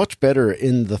movie. He's much better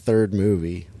in the third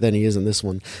movie than he is in this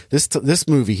one. This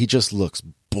movie, he just looks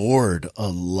bored a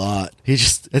lot.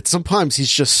 Sometimes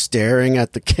he's just staring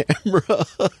at the camera,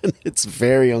 and it's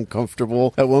very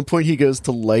uncomfortable. At one point he goes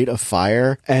to light a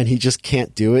fire and he just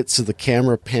can't do it, so the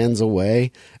camera pans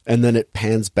away and then it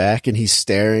pans back and he's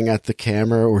staring at the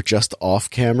camera, or just off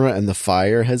camera, and the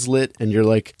fire has lit, and you're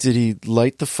like, did he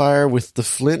light the fire with the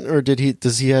flint, or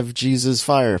does he have Jesus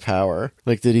firepower?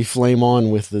 Like, did he flame on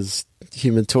with his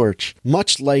Human Torch?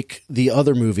 Much like the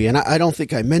other movie, and I don't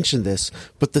think I mentioned this,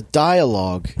 but the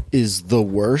dialogue is the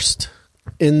worst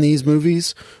in these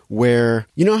movies where,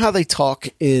 you know how they talk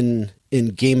in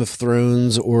Game of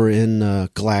Thrones or in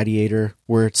Gladiator,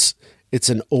 where it's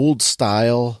an old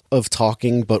style of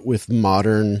talking but with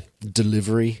modern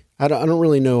delivery. I don't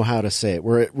really know how to say it.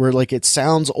 Where like it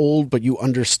sounds old but you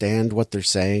understand what they're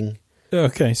saying.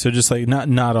 Okay, so just like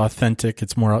not authentic,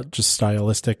 it's more just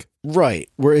stylistic. Right,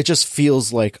 where it just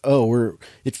feels like,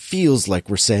 it feels like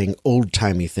we're saying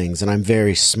old-timey things, and I'm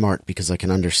very smart because I can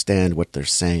understand what they're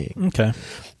saying. Okay.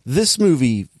 This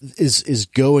movie is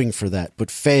going for that,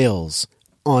 but fails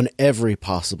on every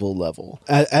possible level,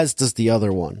 as does the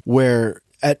other one, where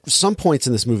at some points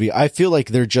in this movie, I feel like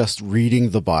they're just reading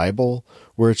the Bible,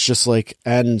 where it's just like,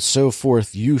 and so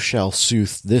forth you shall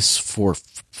sooth this for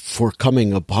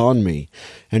coming upon me.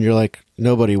 And you're like,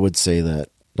 nobody would say that.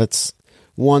 That's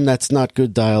one, that's not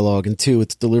good dialogue, and two,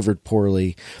 it's delivered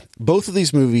poorly. Both of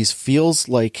these movies feels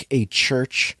like a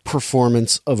church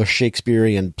performance of a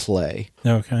Shakespearean play.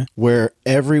 Okay. Where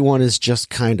everyone is just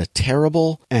kind of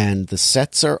terrible, and the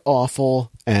sets are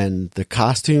awful, and the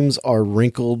costumes are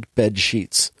wrinkled bed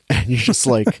sheets. And you're just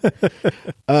like,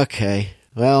 okay,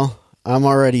 well, I'm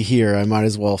already here. I might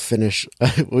as well finish.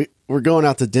 We're going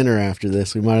out to dinner after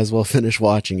this. We might as well finish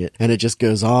watching it. And it just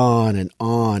goes on and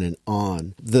on and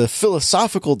on. The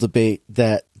philosophical debate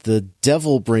that the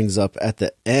devil brings up at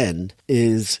the end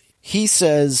is, he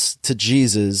says to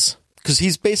Jesus, because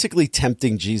he's basically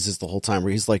tempting Jesus the whole time,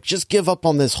 where he's like, just give up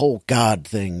on this whole God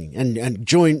thing and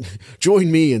join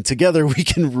me, and together we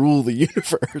can rule the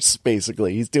universe,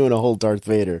 basically. He's doing a whole Darth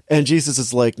Vader. And Jesus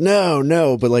is like,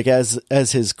 no. But like as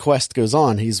his quest goes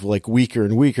on, he's like weaker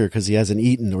and weaker because he hasn't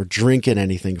eaten or drinking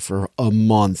anything for a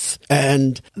month.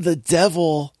 And the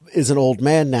devil is an old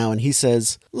man now, and he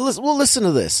says, listen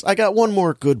to this. I got one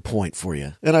more good point for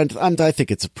you. And I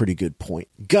think it's a pretty good point.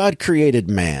 God created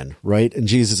man, right? And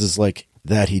Jesus is like,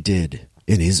 that he did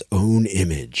in his own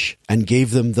image and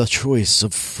gave them the choice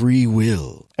of free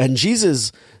will. And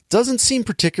Jesus doesn't seem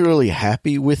particularly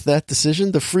happy with that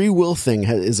decision. The free will thing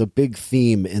is a big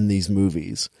theme in these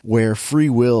movies, where free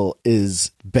will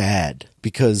is bad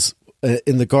because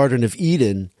in the Garden of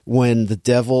Eden, when the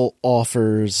devil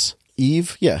offers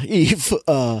Eve,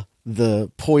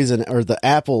 the poison or the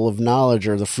apple of knowledge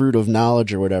or the fruit of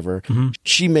knowledge or whatever,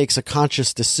 she makes a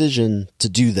conscious decision to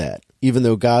do that, even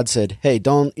though God said, hey,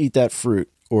 don't eat that fruit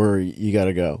or you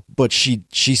gotta go. But she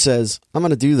says, I'm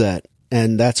gonna do that.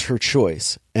 And that's her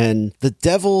choice. And the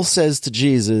devil says to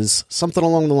Jesus something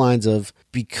along the lines of,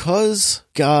 because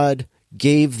God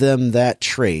gave them that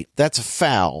trait, that's a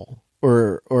foul.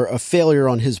 Or a failure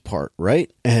on his part,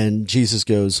 right? And Jesus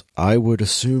goes, I would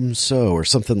assume so, or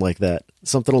something like that.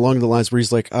 Something along the lines where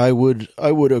he's like, I would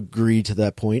agree to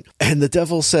that point. And the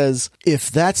devil says, if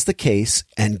that's the case,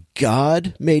 and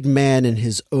God made man in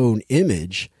his own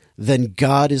image, then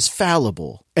God is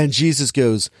fallible. And Jesus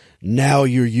goes, now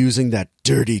you're using that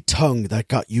dirty tongue that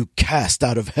got you cast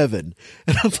out of heaven.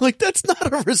 And I'm like, that's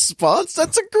not a response.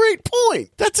 That's a great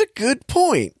point. That's a good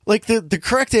point. Like the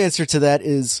correct answer to that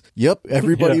is, yep,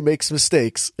 everybody makes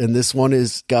mistakes. And this one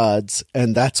is God's.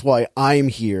 And that's why I'm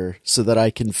here, so that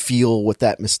I can feel what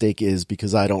that mistake is,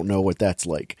 because I don't know what that's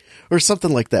like. Or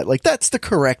something like that. Like, that's the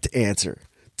correct answer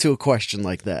to a question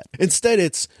like that. Instead,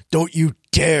 it's, don't you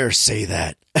dare say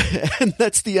that. And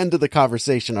that's the end of the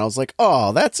conversation. I was like,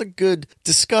 oh, that's a good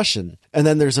discussion. And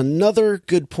then there's another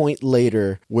good point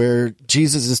later where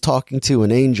Jesus is talking to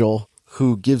an angel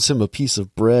who gives him a piece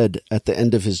of bread at the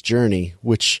end of his journey,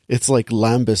 which it's like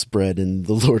lambus bread in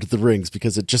The Lord of the Rings,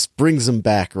 because it just brings him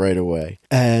back right away.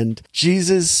 And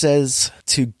Jesus says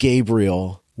to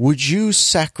Gabriel, would you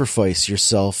sacrifice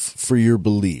yourself for your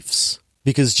beliefs?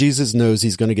 Because Jesus knows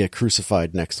he's going to get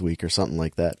crucified next week or something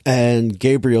like that. And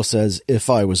Gabriel says,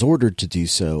 if I was ordered to do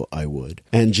so, I would.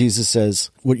 And Jesus says,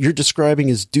 what you're describing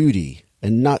is duty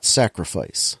and not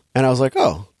sacrifice. And I was like,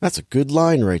 oh, that's a good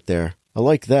line right there. I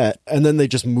like that. And then they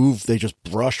just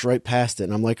brush right past it.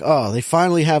 And I'm like, oh, they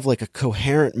finally have like a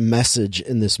coherent message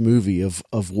in this movie of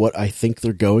what I think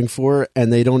they're going for.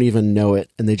 And they don't even know it.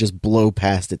 And they just blow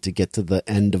past it to get to the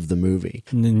end of the movie.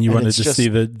 And then you wanted to see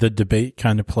the debate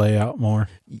kind of play out more.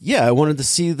 Yeah, I wanted to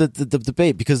see the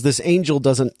debate, because this angel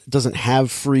doesn't have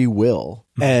free will.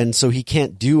 And so he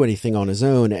can't do anything on his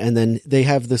own. And then they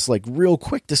have this like real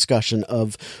quick discussion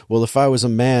of, well, if I was a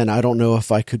man, I don't know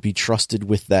if I could be trusted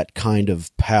with that kind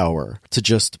of power to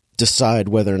just decide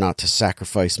whether or not to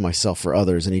sacrifice myself for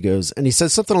others. And he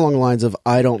says something along the lines of,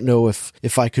 I don't know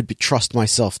if I could trust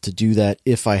myself to do that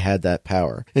if I had that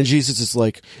power. And Jesus is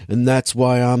like, and that's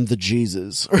why I'm the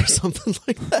Jesus, or something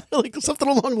like that, like something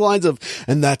along the lines of,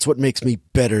 and that's what makes me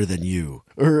better than you,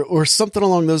 or something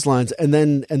along those lines. And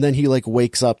then he like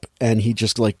wakes up and he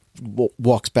just like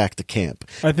walks back to camp.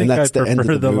 I think I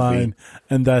prefer the line,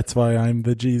 and that's why I'm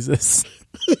the Jesus.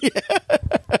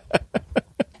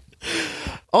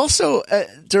 Also,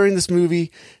 during this movie,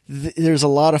 there's a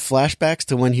lot of flashbacks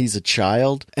to when he's a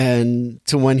child and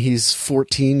to when he's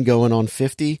 14 going on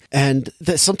 50. And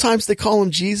sometimes they call him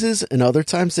Jesus and other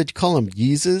times they call him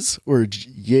Jesus or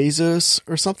Jesus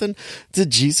or something. Did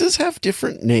Jesus have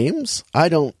different names? I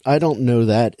don't know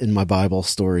that in my Bible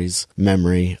stories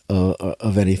memory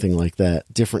of anything like that.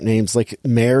 Different names, like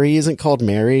Mary isn't called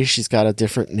Mary. She's got a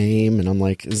different name. And I'm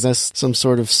like, is this some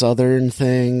sort of Southern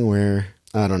thing where...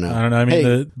 I don't know. I mean,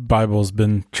 the Bible's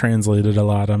been translated a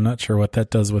lot. I'm not sure what that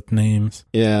does with names.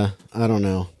 Yeah, I don't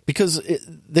know. Because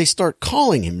they start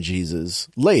calling him Jesus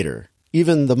later.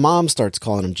 Even the mom starts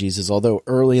calling him Jesus, although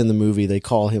early in the movie they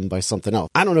call him by something else.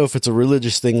 I don't know if it's a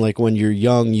religious thing, like when you're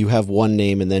young you have one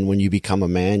name and then when you become a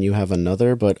man you have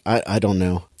another, but I don't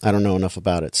know. I don't know enough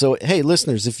about it. So, hey,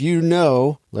 listeners, if you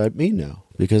know, let me know,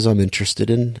 because I'm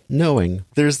interested in knowing.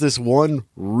 There's this one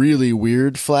really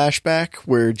weird flashback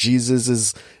where Jesus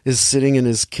is sitting in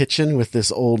his kitchen with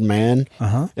this old man,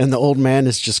 and the old man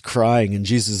is just crying, and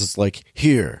Jesus is like,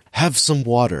 here, have some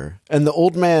water. And the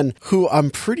old man, who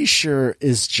I'm pretty sure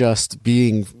is just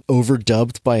being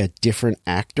overdubbed by a different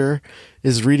actor,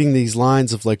 is reading these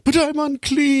lines of like, but I'm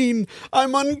unclean.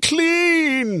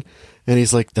 And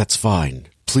he's like, that's fine.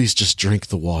 Please just drink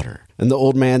the water. And the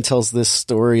old man tells this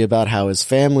story about how his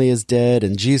family is dead,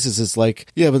 and Jesus is like,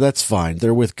 yeah, but that's fine.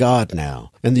 They're with God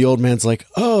now. And the old man's like,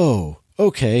 oh,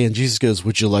 okay. And Jesus goes,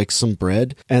 would you like some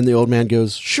bread? And the old man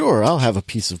goes, sure, I'll have a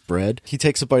piece of bread. He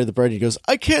takes a bite of the bread and he goes,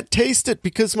 I can't taste it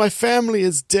because my family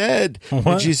is dead. What?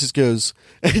 And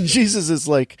Jesus is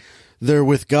like, they're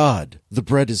with God. The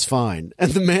bread is fine.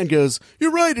 And the man goes,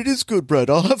 you're right, it is good bread.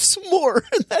 I'll have some more.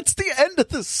 And that's the end of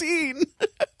the scene.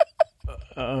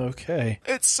 Okay.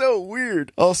 It's so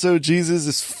weird. Also,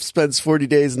 Jesus spends 40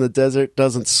 days in the desert,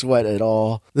 doesn't sweat at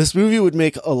all. This movie would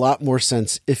make a lot more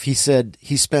sense if he said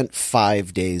he spent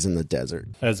 5 days in the desert.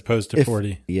 As opposed to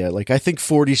 40. Yeah, like I think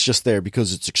 40 is just there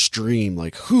because it's extreme.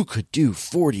 Like, who could do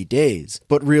 40 days?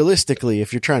 But realistically,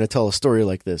 if you're trying to tell a story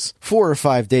like this, 4 or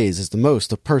 5 days is the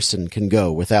most a person can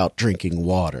go without drinking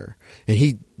water. And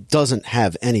he doesn't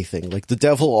have anything. Like, the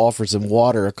devil offers him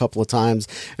water a couple of times,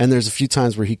 and there's a few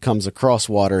times where he comes across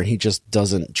water and he just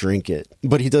doesn't drink it.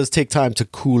 But he does take time to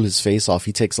cool his face off.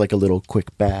 He takes like a little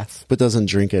quick bath, but doesn't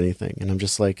drink anything. And I'm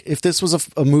just like, if this was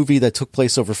a movie that took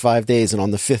place over 5 days and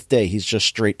on the 5th day he's just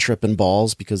straight tripping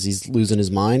balls because he's losing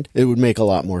his mind, it would make a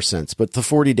lot more sense. But the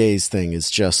 40 days thing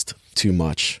is just too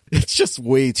much. It's just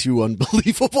way too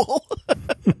unbelievable.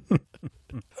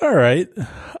 All right.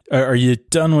 Are you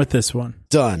done with this one?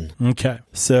 Done. Okay.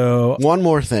 So one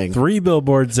more thing. 3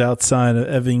 billboards outside of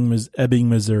Ebbing,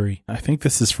 Missouri. I think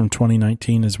this is from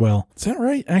 2019 as well. Is that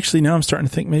right? Actually, now I'm starting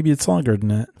to think maybe it's longer than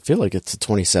that. I feel like it's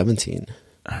 2017.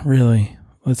 Really?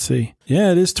 Let's see.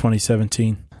 Yeah, it is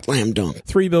 2017. Slam dunk.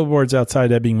 3 billboards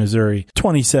outside Ebbing, Missouri,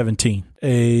 2017.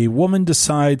 A woman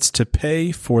decides to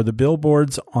pay for the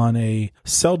billboards on a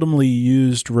seldom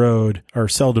used road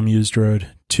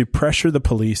to pressure the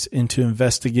police into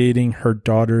investigating her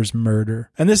daughter's murder.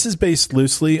 And this is based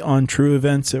loosely on true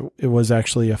events. It was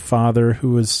actually a father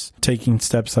who was taking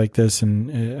steps like this,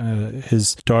 and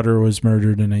his daughter was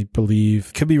murdered, and I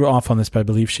believe, could be off on this, but I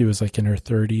believe she was like in her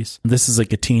 30s. This is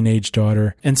like a teenage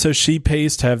daughter. And so she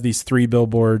pays to have these 3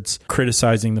 billboards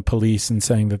criticizing the police and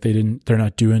saying that they're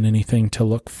not doing anything to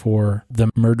look for the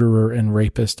murderer and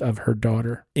rapist of her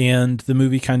daughter. And the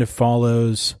movie kind of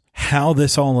follows how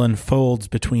this all unfolds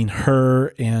between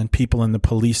her and people in the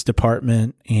police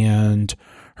department and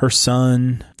her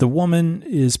son. The woman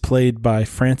is played by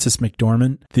Frances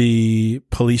McDormand. The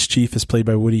police chief is played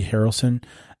by Woody Harrelson.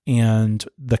 And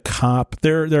the cop,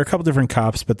 there are a couple different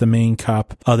cops, but the main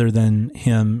cop other than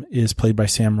him is played by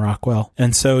Sam Rockwell.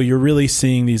 And so you're really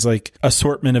seeing these like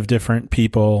assortment of different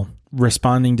people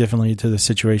responding differently to the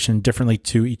situation, differently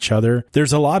to each other.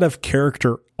 There's a lot of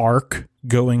character arc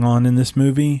going on in this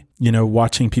movie,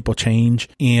 watching people change.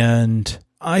 And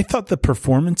I thought the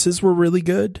performances were really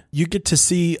good. You get to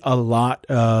see a lot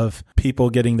of people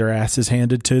getting their asses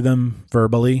handed to them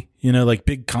verbally, like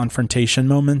big confrontation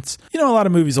moments. A lot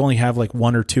of movies only have like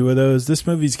one or two of those. This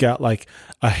movie's got like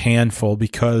a handful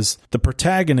because the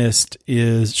protagonist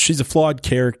she's a flawed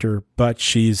character, but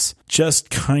she's just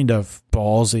kind of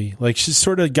ballsy. Like she's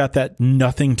sort of got that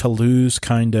nothing to lose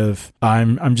kind of,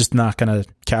 I'm just not going to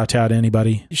kowtow to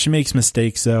anybody. She makes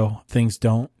mistakes though. Things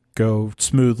don't go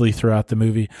smoothly throughout the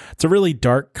movie. It's a really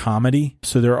dark comedy.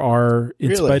 So there are,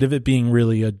 in spite of it being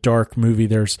really a dark movie,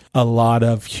 there's a lot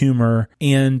of humor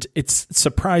and it's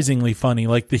surprisingly funny.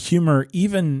 Like the humor,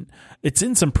 even it's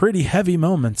in some pretty heavy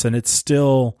moments and it's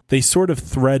still, they sort of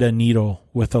thread a needle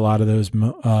with a lot of those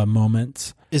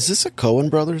moments. Is this a Coen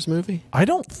Brothers movie? I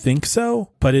don't think so,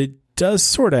 but it does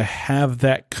sort of have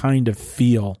that kind of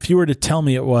feel. If you were to tell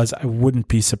me it was, I wouldn't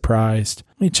be surprised.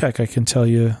 Let me check. I can tell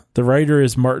you. The writer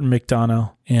is Martin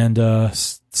McDonough, and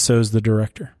so's the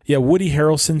director. Yeah, Woody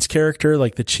Harrelson's character,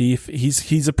 like the chief,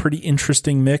 he's a pretty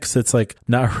interesting mix. It's like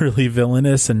not really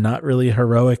villainous and not really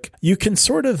heroic. You can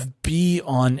sort of be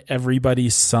on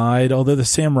everybody's side, although the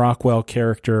Sam Rockwell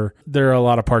character, there are a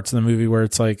lot of parts of the movie where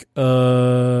it's like,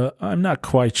 I'm not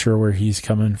quite sure where he's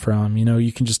coming from.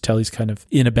 You can just tell he's kind of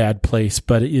in a bad place,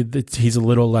 but he's a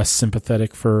little less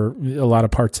sympathetic for a lot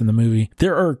of parts in the movie.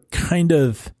 There are kind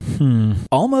of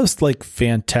almost like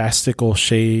fantastical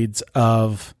shades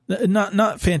of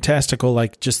not fantastical,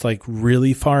 like just like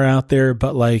really far out there,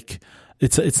 but like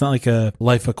it's not like a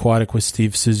Life Aquatic with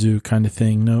Steve Zissou kind of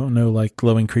thing. No like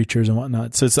glowing creatures and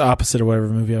whatnot. So it's the opposite of whatever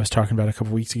movie I was talking about a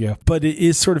couple weeks ago. But it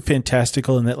is sort of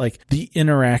fantastical in that like the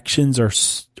interactions are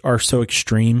so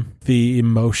extreme, the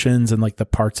emotions and like the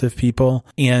parts of people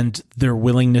and their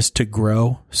willingness to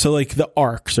grow. So like the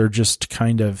arcs are just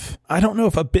kind of, I don't know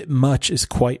if a bit much is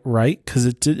quite right because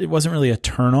it wasn't really a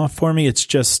turnoff for me. It's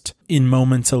just in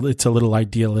moments it's a little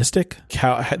idealistic.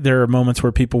 How there are moments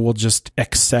where people will just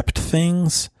accept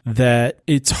things that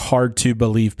it's hard to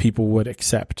believe people would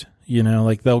accept.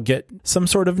 Like they'll get some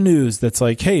sort of news that's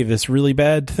like, hey, this really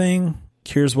bad thing,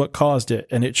 here's what caused it.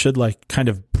 And it should like kind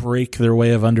of break their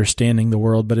way of understanding the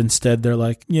world. But instead they're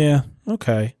like, yeah,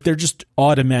 okay. They're just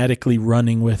automatically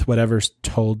running with whatever's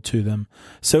told to them.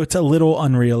 So it's a little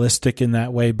unrealistic in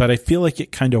that way, but I feel like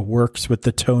it kind of works with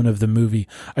the tone of the movie.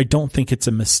 I don't think it's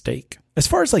a mistake. As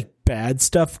far as like bad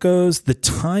stuff goes, the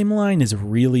timeline is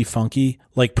really funky,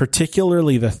 like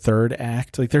particularly the third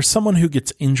act. Like there's someone who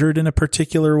gets injured in a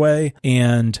particular way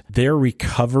and their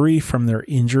recovery from their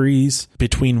injuries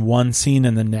between one scene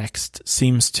and the next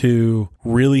seems to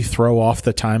really throw off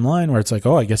the timeline where it's like,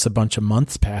 oh, I guess a bunch of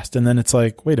months passed. And then it's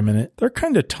like, wait a minute, they're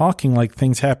kind of talking like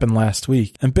things happened last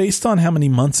week. And based on how many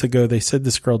months ago they said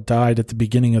this girl died at the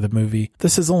beginning of the movie,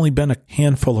 this has only been a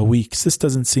handful of weeks. This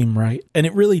doesn't seem right. And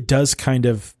it really does kind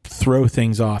of throw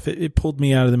things off. It pulled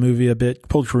me out of the movie a bit,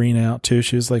 pulled Karina out too.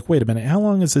 She was like, wait a minute, how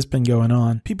long has this been going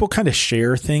on? People kind of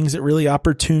share things at really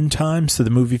opportune times, so the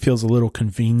movie feels a little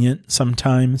convenient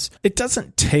sometimes. It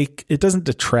doesn't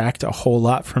detract a whole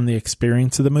lot from the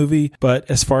experience of the movie, but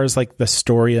as far as like the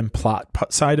story and plot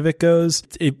side of it goes,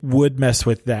 it would mess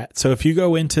with that. So if you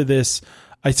go into this,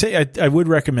 I'd say I would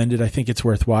recommend it. I think it's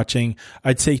worth watching.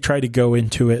 I'd say try to go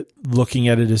into it looking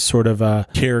at it as sort of a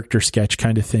character sketch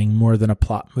kind of thing more than a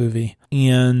plot movie.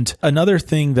 And another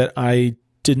thing that I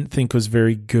didn't think was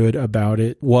very good about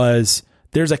it was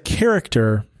there's a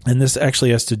character, and this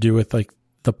actually has to do with like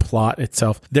the plot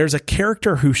itself. There's a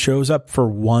character who shows up for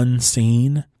one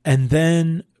scene, and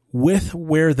then with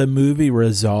where the movie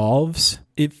resolves,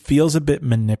 it feels a bit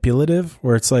manipulative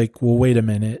where it's like, well, wait a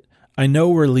minute. I know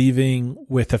we're leaving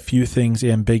with a few things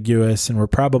ambiguous and we're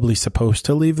probably supposed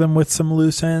to leave them with some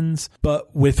loose ends,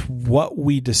 but with what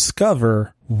we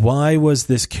discover, why was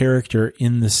this character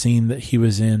in the scene that he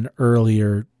was in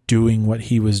earlier doing what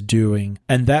he was doing?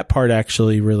 And that part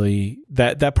actually really,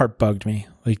 that part bugged me.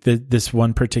 Like this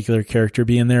one particular character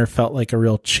being there felt like a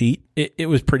real cheat. It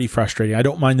was pretty frustrating. I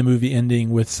don't mind the movie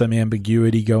ending with some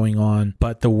ambiguity going on,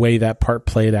 but the way that part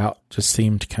played out just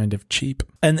seemed kind of cheap.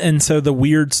 And so the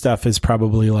weird stuff is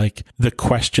probably like the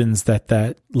questions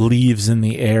that leaves in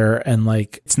the air. And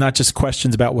like, it's not just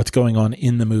questions about what's going on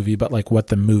in the movie, but like what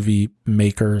the movie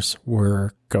makers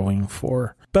were going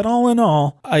for. But all in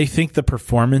all, I think the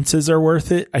performances are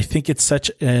worth it. I think it's such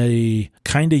a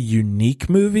kind of unique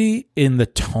movie in the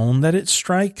tone that it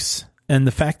strikes. And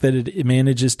the fact that it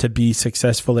manages to be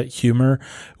successful at humor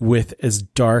with as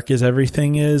dark as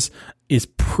everything is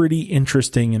pretty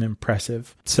interesting and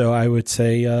impressive. So I would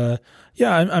say,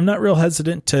 I'm not real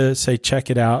hesitant to say check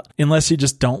it out, unless you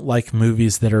just don't like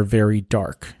movies that are very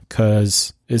dark,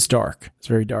 because it's dark. It's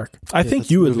very dark. I think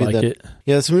you would like it.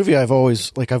 Yeah, it's a movie I've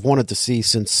always, I've wanted to see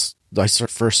since I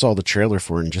first saw the trailer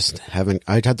for it, and just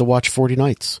I'd had to watch 40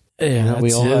 Nights. Yeah,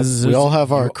 we all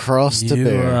have our cross to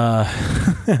bear.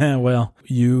 Well,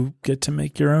 you get to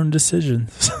make your own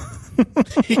decisions.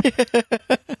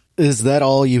 Is that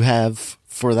all you have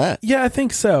for that? Yeah, I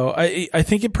think so. I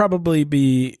think it'd probably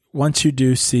be, once you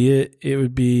do see it, it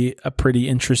would be a pretty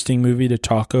interesting movie to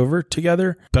talk over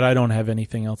together, but I don't have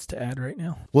anything else to add right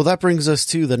now. Well, that brings us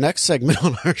to the next segment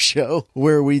on our show,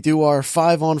 where we do our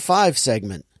 5-on-5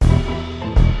 segment.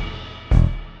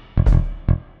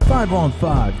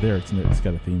 5-on-5. There, it's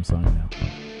got a theme song now.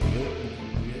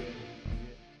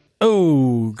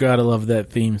 Oh, gotta love that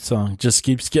theme song. Just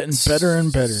keeps getting better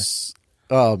and better.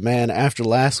 Oh, man, after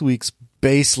last week's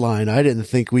baseline, I didn't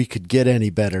think we could get any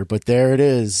better, but there it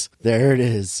is. There it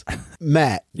is.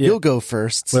 Matt, You'll go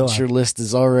first since your list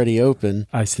is already open.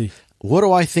 I see. What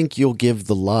do I think you'll give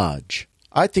The Lodge?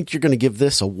 I think you're going to give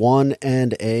this a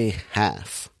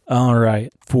 1.5. All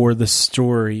right. For the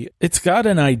story, it's got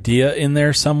an idea in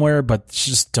there somewhere, but it's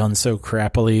just done so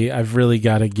crappily. I've really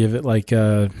got to give it like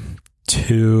a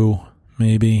 2,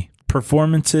 maybe.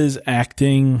 Performances,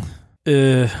 acting.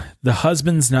 The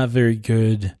husband's not very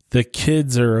good. The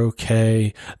kids are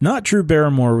okay. Not Drew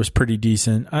Barrymore was pretty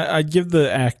decent. I'd give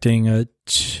the acting a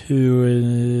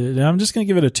 2. I'm just going to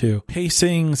give it a 2.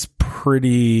 Pacing's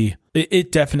pretty...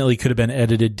 It definitely could have been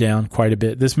edited down quite a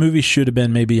bit. This movie should have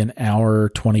been maybe an hour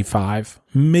 25,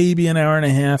 maybe an hour and a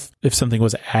half if something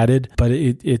was added, but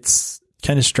it's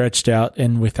kind of stretched out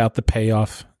and without the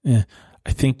payoff. I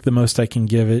think the most I can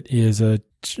give it is a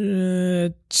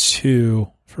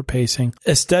 2 for pacing.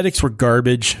 Aesthetics were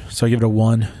garbage, so I give it a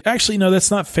 1. Actually, no, that's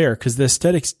not fair, because the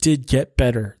aesthetics did get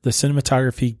better. The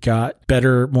cinematography got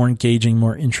better, more engaging,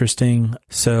 more interesting.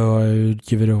 So I would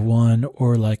give it a 1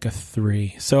 or like a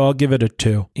 3. So I'll give it a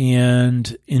 2.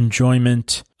 And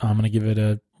enjoyment, I'm going to give it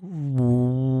a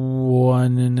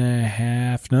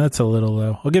 1.5. No, that's a little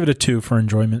low. I'll give it a 2 for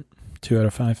enjoyment. 2 out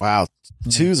of 5. Wow.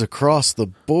 2s across the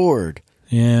board.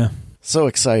 Yeah. So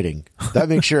exciting. That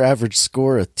makes your average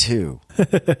score a 2.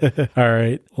 All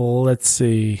right. Well, let's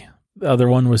see. The other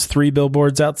one was 3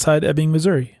 Billboards Outside Ebbing,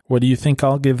 Missouri. What do you think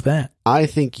I'll give that? I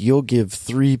think you'll give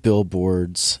 3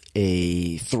 Billboards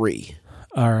a 3.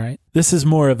 All right. This is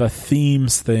more of a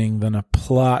themes thing than a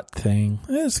plot thing.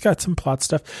 It's got some plot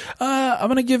stuff. I'm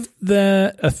going to give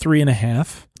that a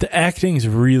 3.5. The acting is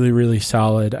really, really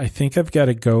solid. I think I've got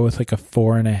to go with like a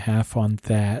 4.5 on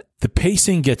that. The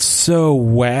pacing gets so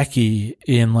wacky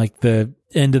in like the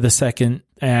end of the second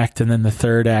act and then the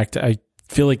third act. I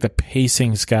feel like the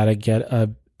pacing's got to get a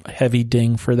heavy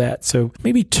ding for that. So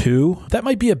maybe 2. That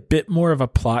might be a bit more of a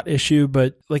plot issue,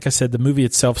 but like I said, the movie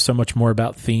itself so much more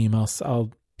about theme. I'll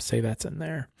say that's in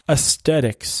there.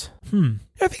 Aesthetics. I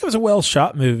think it was a well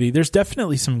shot movie. There's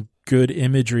definitely some good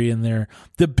imagery in there.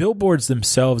 The billboards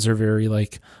themselves are very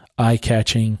like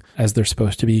eye-catching as they're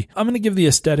supposed to be. I'm going to give the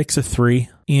aesthetics a 3.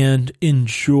 And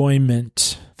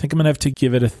enjoyment, I think I'm going to have to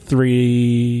give it a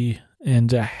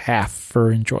 3.5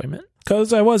 for enjoyment,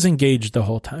 because I was engaged the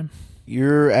whole time.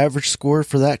 Your average score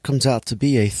for that comes out to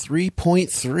be a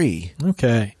 3.3.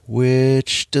 Okay.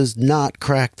 Which does not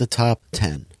crack the top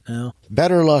 10. No.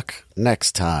 Better luck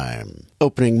next time.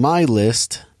 Opening my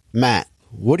list, Matt,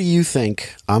 what do you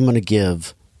think I'm going to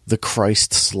give The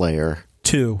Christ Slayer?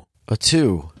 2. A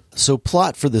 2. So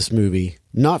plot for this movie,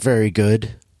 not very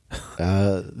good.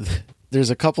 There's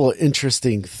a couple of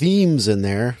interesting themes in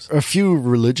there. A few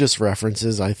religious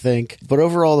references, I think. But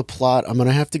overall, the plot, I'm going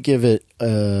to have to give it,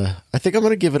 I think I'm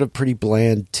going to give it a pretty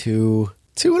bland 2.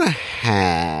 2.5.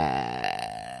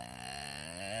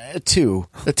 A 2.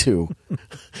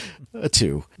 A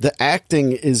 2. The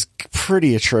acting is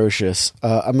pretty atrocious.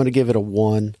 I'm going to give it a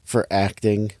 1 for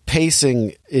acting.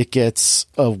 Pacing, it gets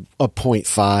a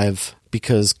 0.5.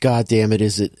 Because, goddamn it,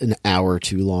 is it an hour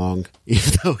too long?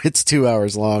 Even though it's 2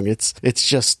 hours long, it's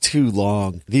just too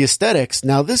long. The aesthetics,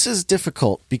 now this is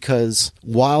difficult because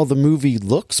while the movie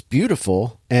looks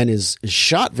beautiful and is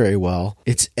shot very well,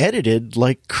 it's edited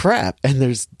like crap. And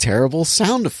there's terrible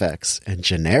sound effects and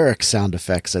generic sound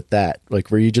effects at that. Like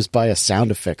where you just buy a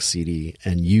sound effects CD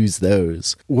and use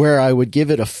those. Where I would give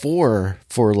it a 4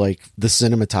 for like the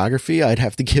cinematography, I'd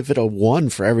have to give it a 1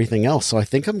 for everything else. So I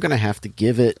think I'm going to have to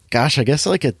give it, gosh, I guess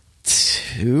like a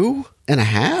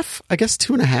 2.5. I guess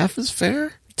 2.5 is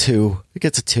fair. 2. It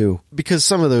gets a 2 because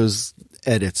some of those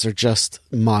edits are just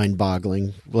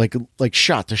mind-boggling. Like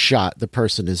shot to shot, the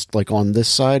person is like on this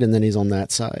side and then he's on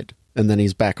that side. And then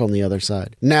he's back on the other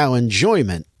side. Now,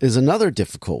 enjoyment is another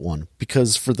difficult one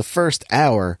because for the first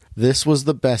hour, this was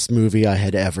the best movie I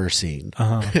had ever seen.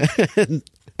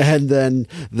 And then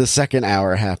the second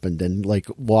hour happened and like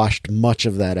washed much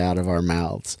of that out of our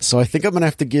mouths. So I think I'm going to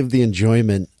have to give the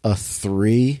enjoyment a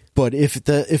 3. But if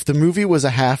the movie was a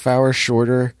half hour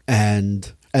shorter and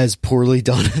as poorly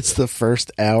done as the first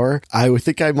hour, I would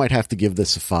think I might have to give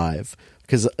this a 5.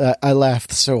 Because I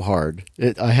laughed so hard.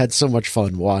 I had so much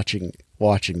fun watching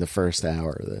the first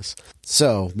hour of this.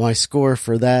 So my score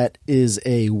for that is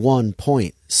a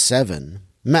 1.7.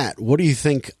 Matt, what do you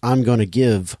think I'm going to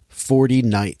give 40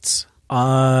 Nights?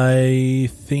 I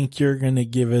think you're going to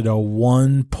give it a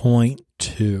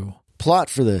 1.2. Plot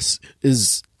for this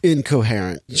is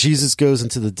incoherent. Jesus goes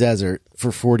into the desert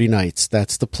for 40 nights.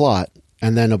 That's the plot.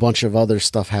 And then a bunch of other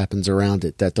stuff happens around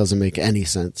it that doesn't make any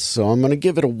sense. So I'm going to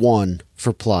give it a 1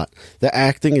 for plot. The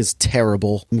acting is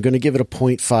terrible. I'm going to give it a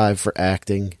 0.5 for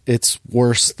acting. It's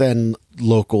worse than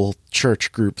local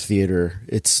church group theater.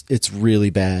 It's really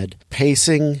bad.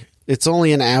 Pacing, it's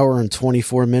only an hour and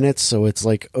 24 minutes, so it's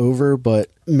like over,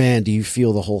 but man, do you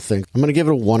feel the whole thing. I'm going to give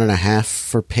it a 1.5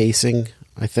 for pacing,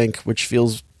 I think, which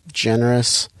feels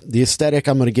generous. The aesthetic,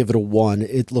 I'm going to give it a 1.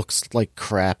 It looks like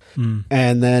crap.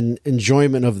 And then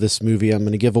enjoyment of this movie, I'm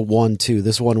going to give a 1 too.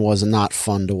 This one was not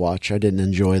fun to watch. I didn't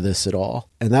enjoy this at all.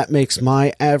 And that makes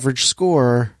my average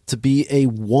score to be a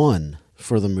 1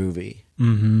 for the movie,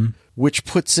 which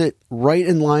puts it right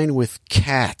in line with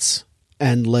Cats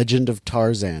and Legend of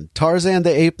Tarzan. Tarzan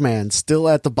the Ape Man still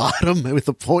at the bottom with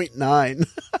a 0.9.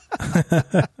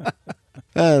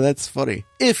 That's funny.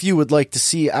 If you would like to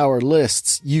see our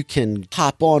lists, you can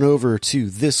hop on over to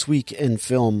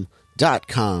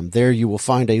thisweekinfilm.com. There you will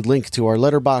find a link to our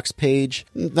Letterboxd page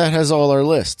that has all our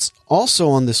lists. Also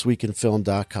on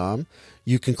thisweekinfilm.com,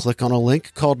 you can click on a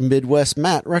link called Midwest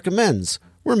Matt Recommends,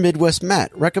 where Midwest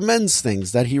Matt recommends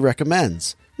things that he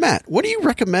recommends. Matt, what do you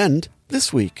recommend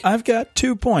this week? I've got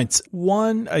 2 points.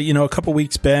 One, a couple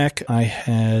weeks back, I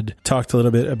had talked a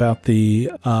little bit about the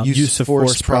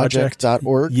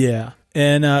useforceproject.org. Yeah.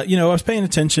 And, I was paying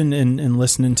attention and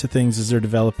listening to things as they're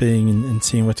developing and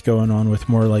seeing what's going on with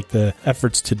more like the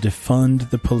efforts to defund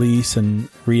the police and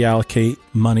reallocate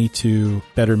money to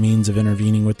better means of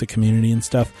intervening with the community and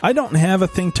stuff. I don't have a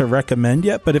thing to recommend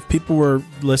yet, but if people were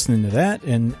listening to that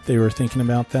and they were thinking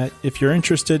about that, if you're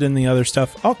interested in the other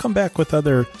stuff, I'll come back with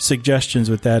other suggestions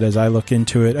with that as I look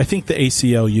into it. I think the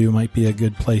ACLU might be a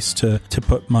good place to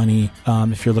put money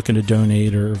if you're looking to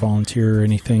donate or volunteer or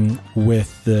anything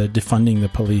with the defunding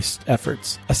the police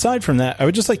efforts. Aside from that, I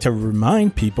would just like to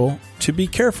remind people to be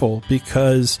careful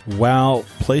because while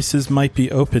places might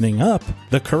be opening up,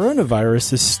 the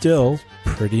coronavirus is still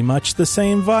pretty much the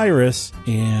same virus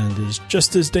and is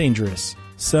just as dangerous.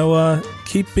 So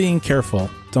keep being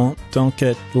careful. Don't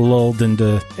get lulled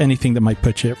into anything that might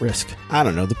put you at risk. I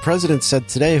don't know. The president said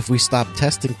today if we stopped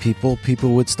testing people,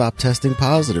 people would stop testing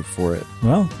positive for it.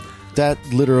 Well, that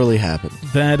literally happened.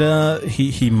 That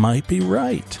he might be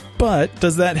right. But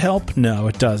does that help? No,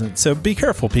 it doesn't. So be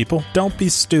careful, people. Don't be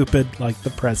stupid like the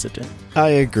president. I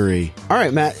agree. All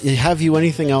right, Matt, have you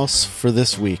anything else for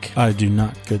this week? I do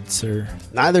not, good sir.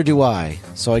 Neither do I.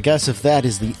 So I guess if that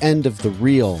is the end of the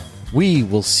reel, we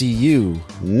will see you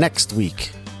next week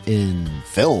in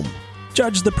film.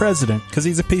 Judge the president, because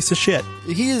he's a piece of shit.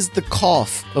 He is the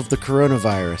cough of the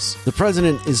coronavirus. The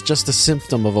president is just a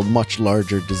symptom of a much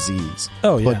larger disease.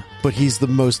 Oh, yeah. But he's the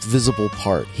most visible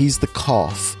part. He's the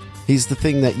cough. He's the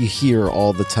thing that you hear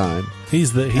all the time.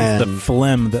 He's the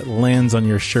phlegm that lands on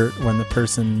your shirt when the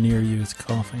person near you is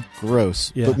coughing.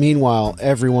 Gross. Yeah. But meanwhile,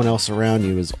 everyone else around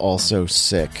you is also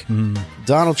sick.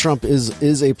 Donald Trump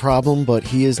is a problem, but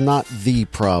he is not the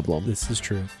problem. This is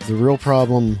true. The real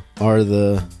problem are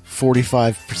the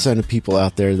 45% of people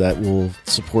out there that will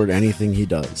support anything he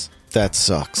does. That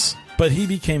sucks. But he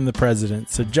became the president,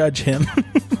 so judge him.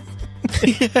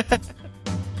 Yeah.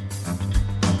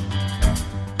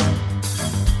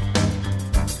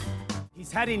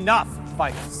 He's had enough,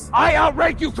 Fights. I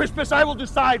outrank you, Crispus. I will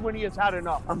decide when he has had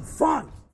enough. I'm fine.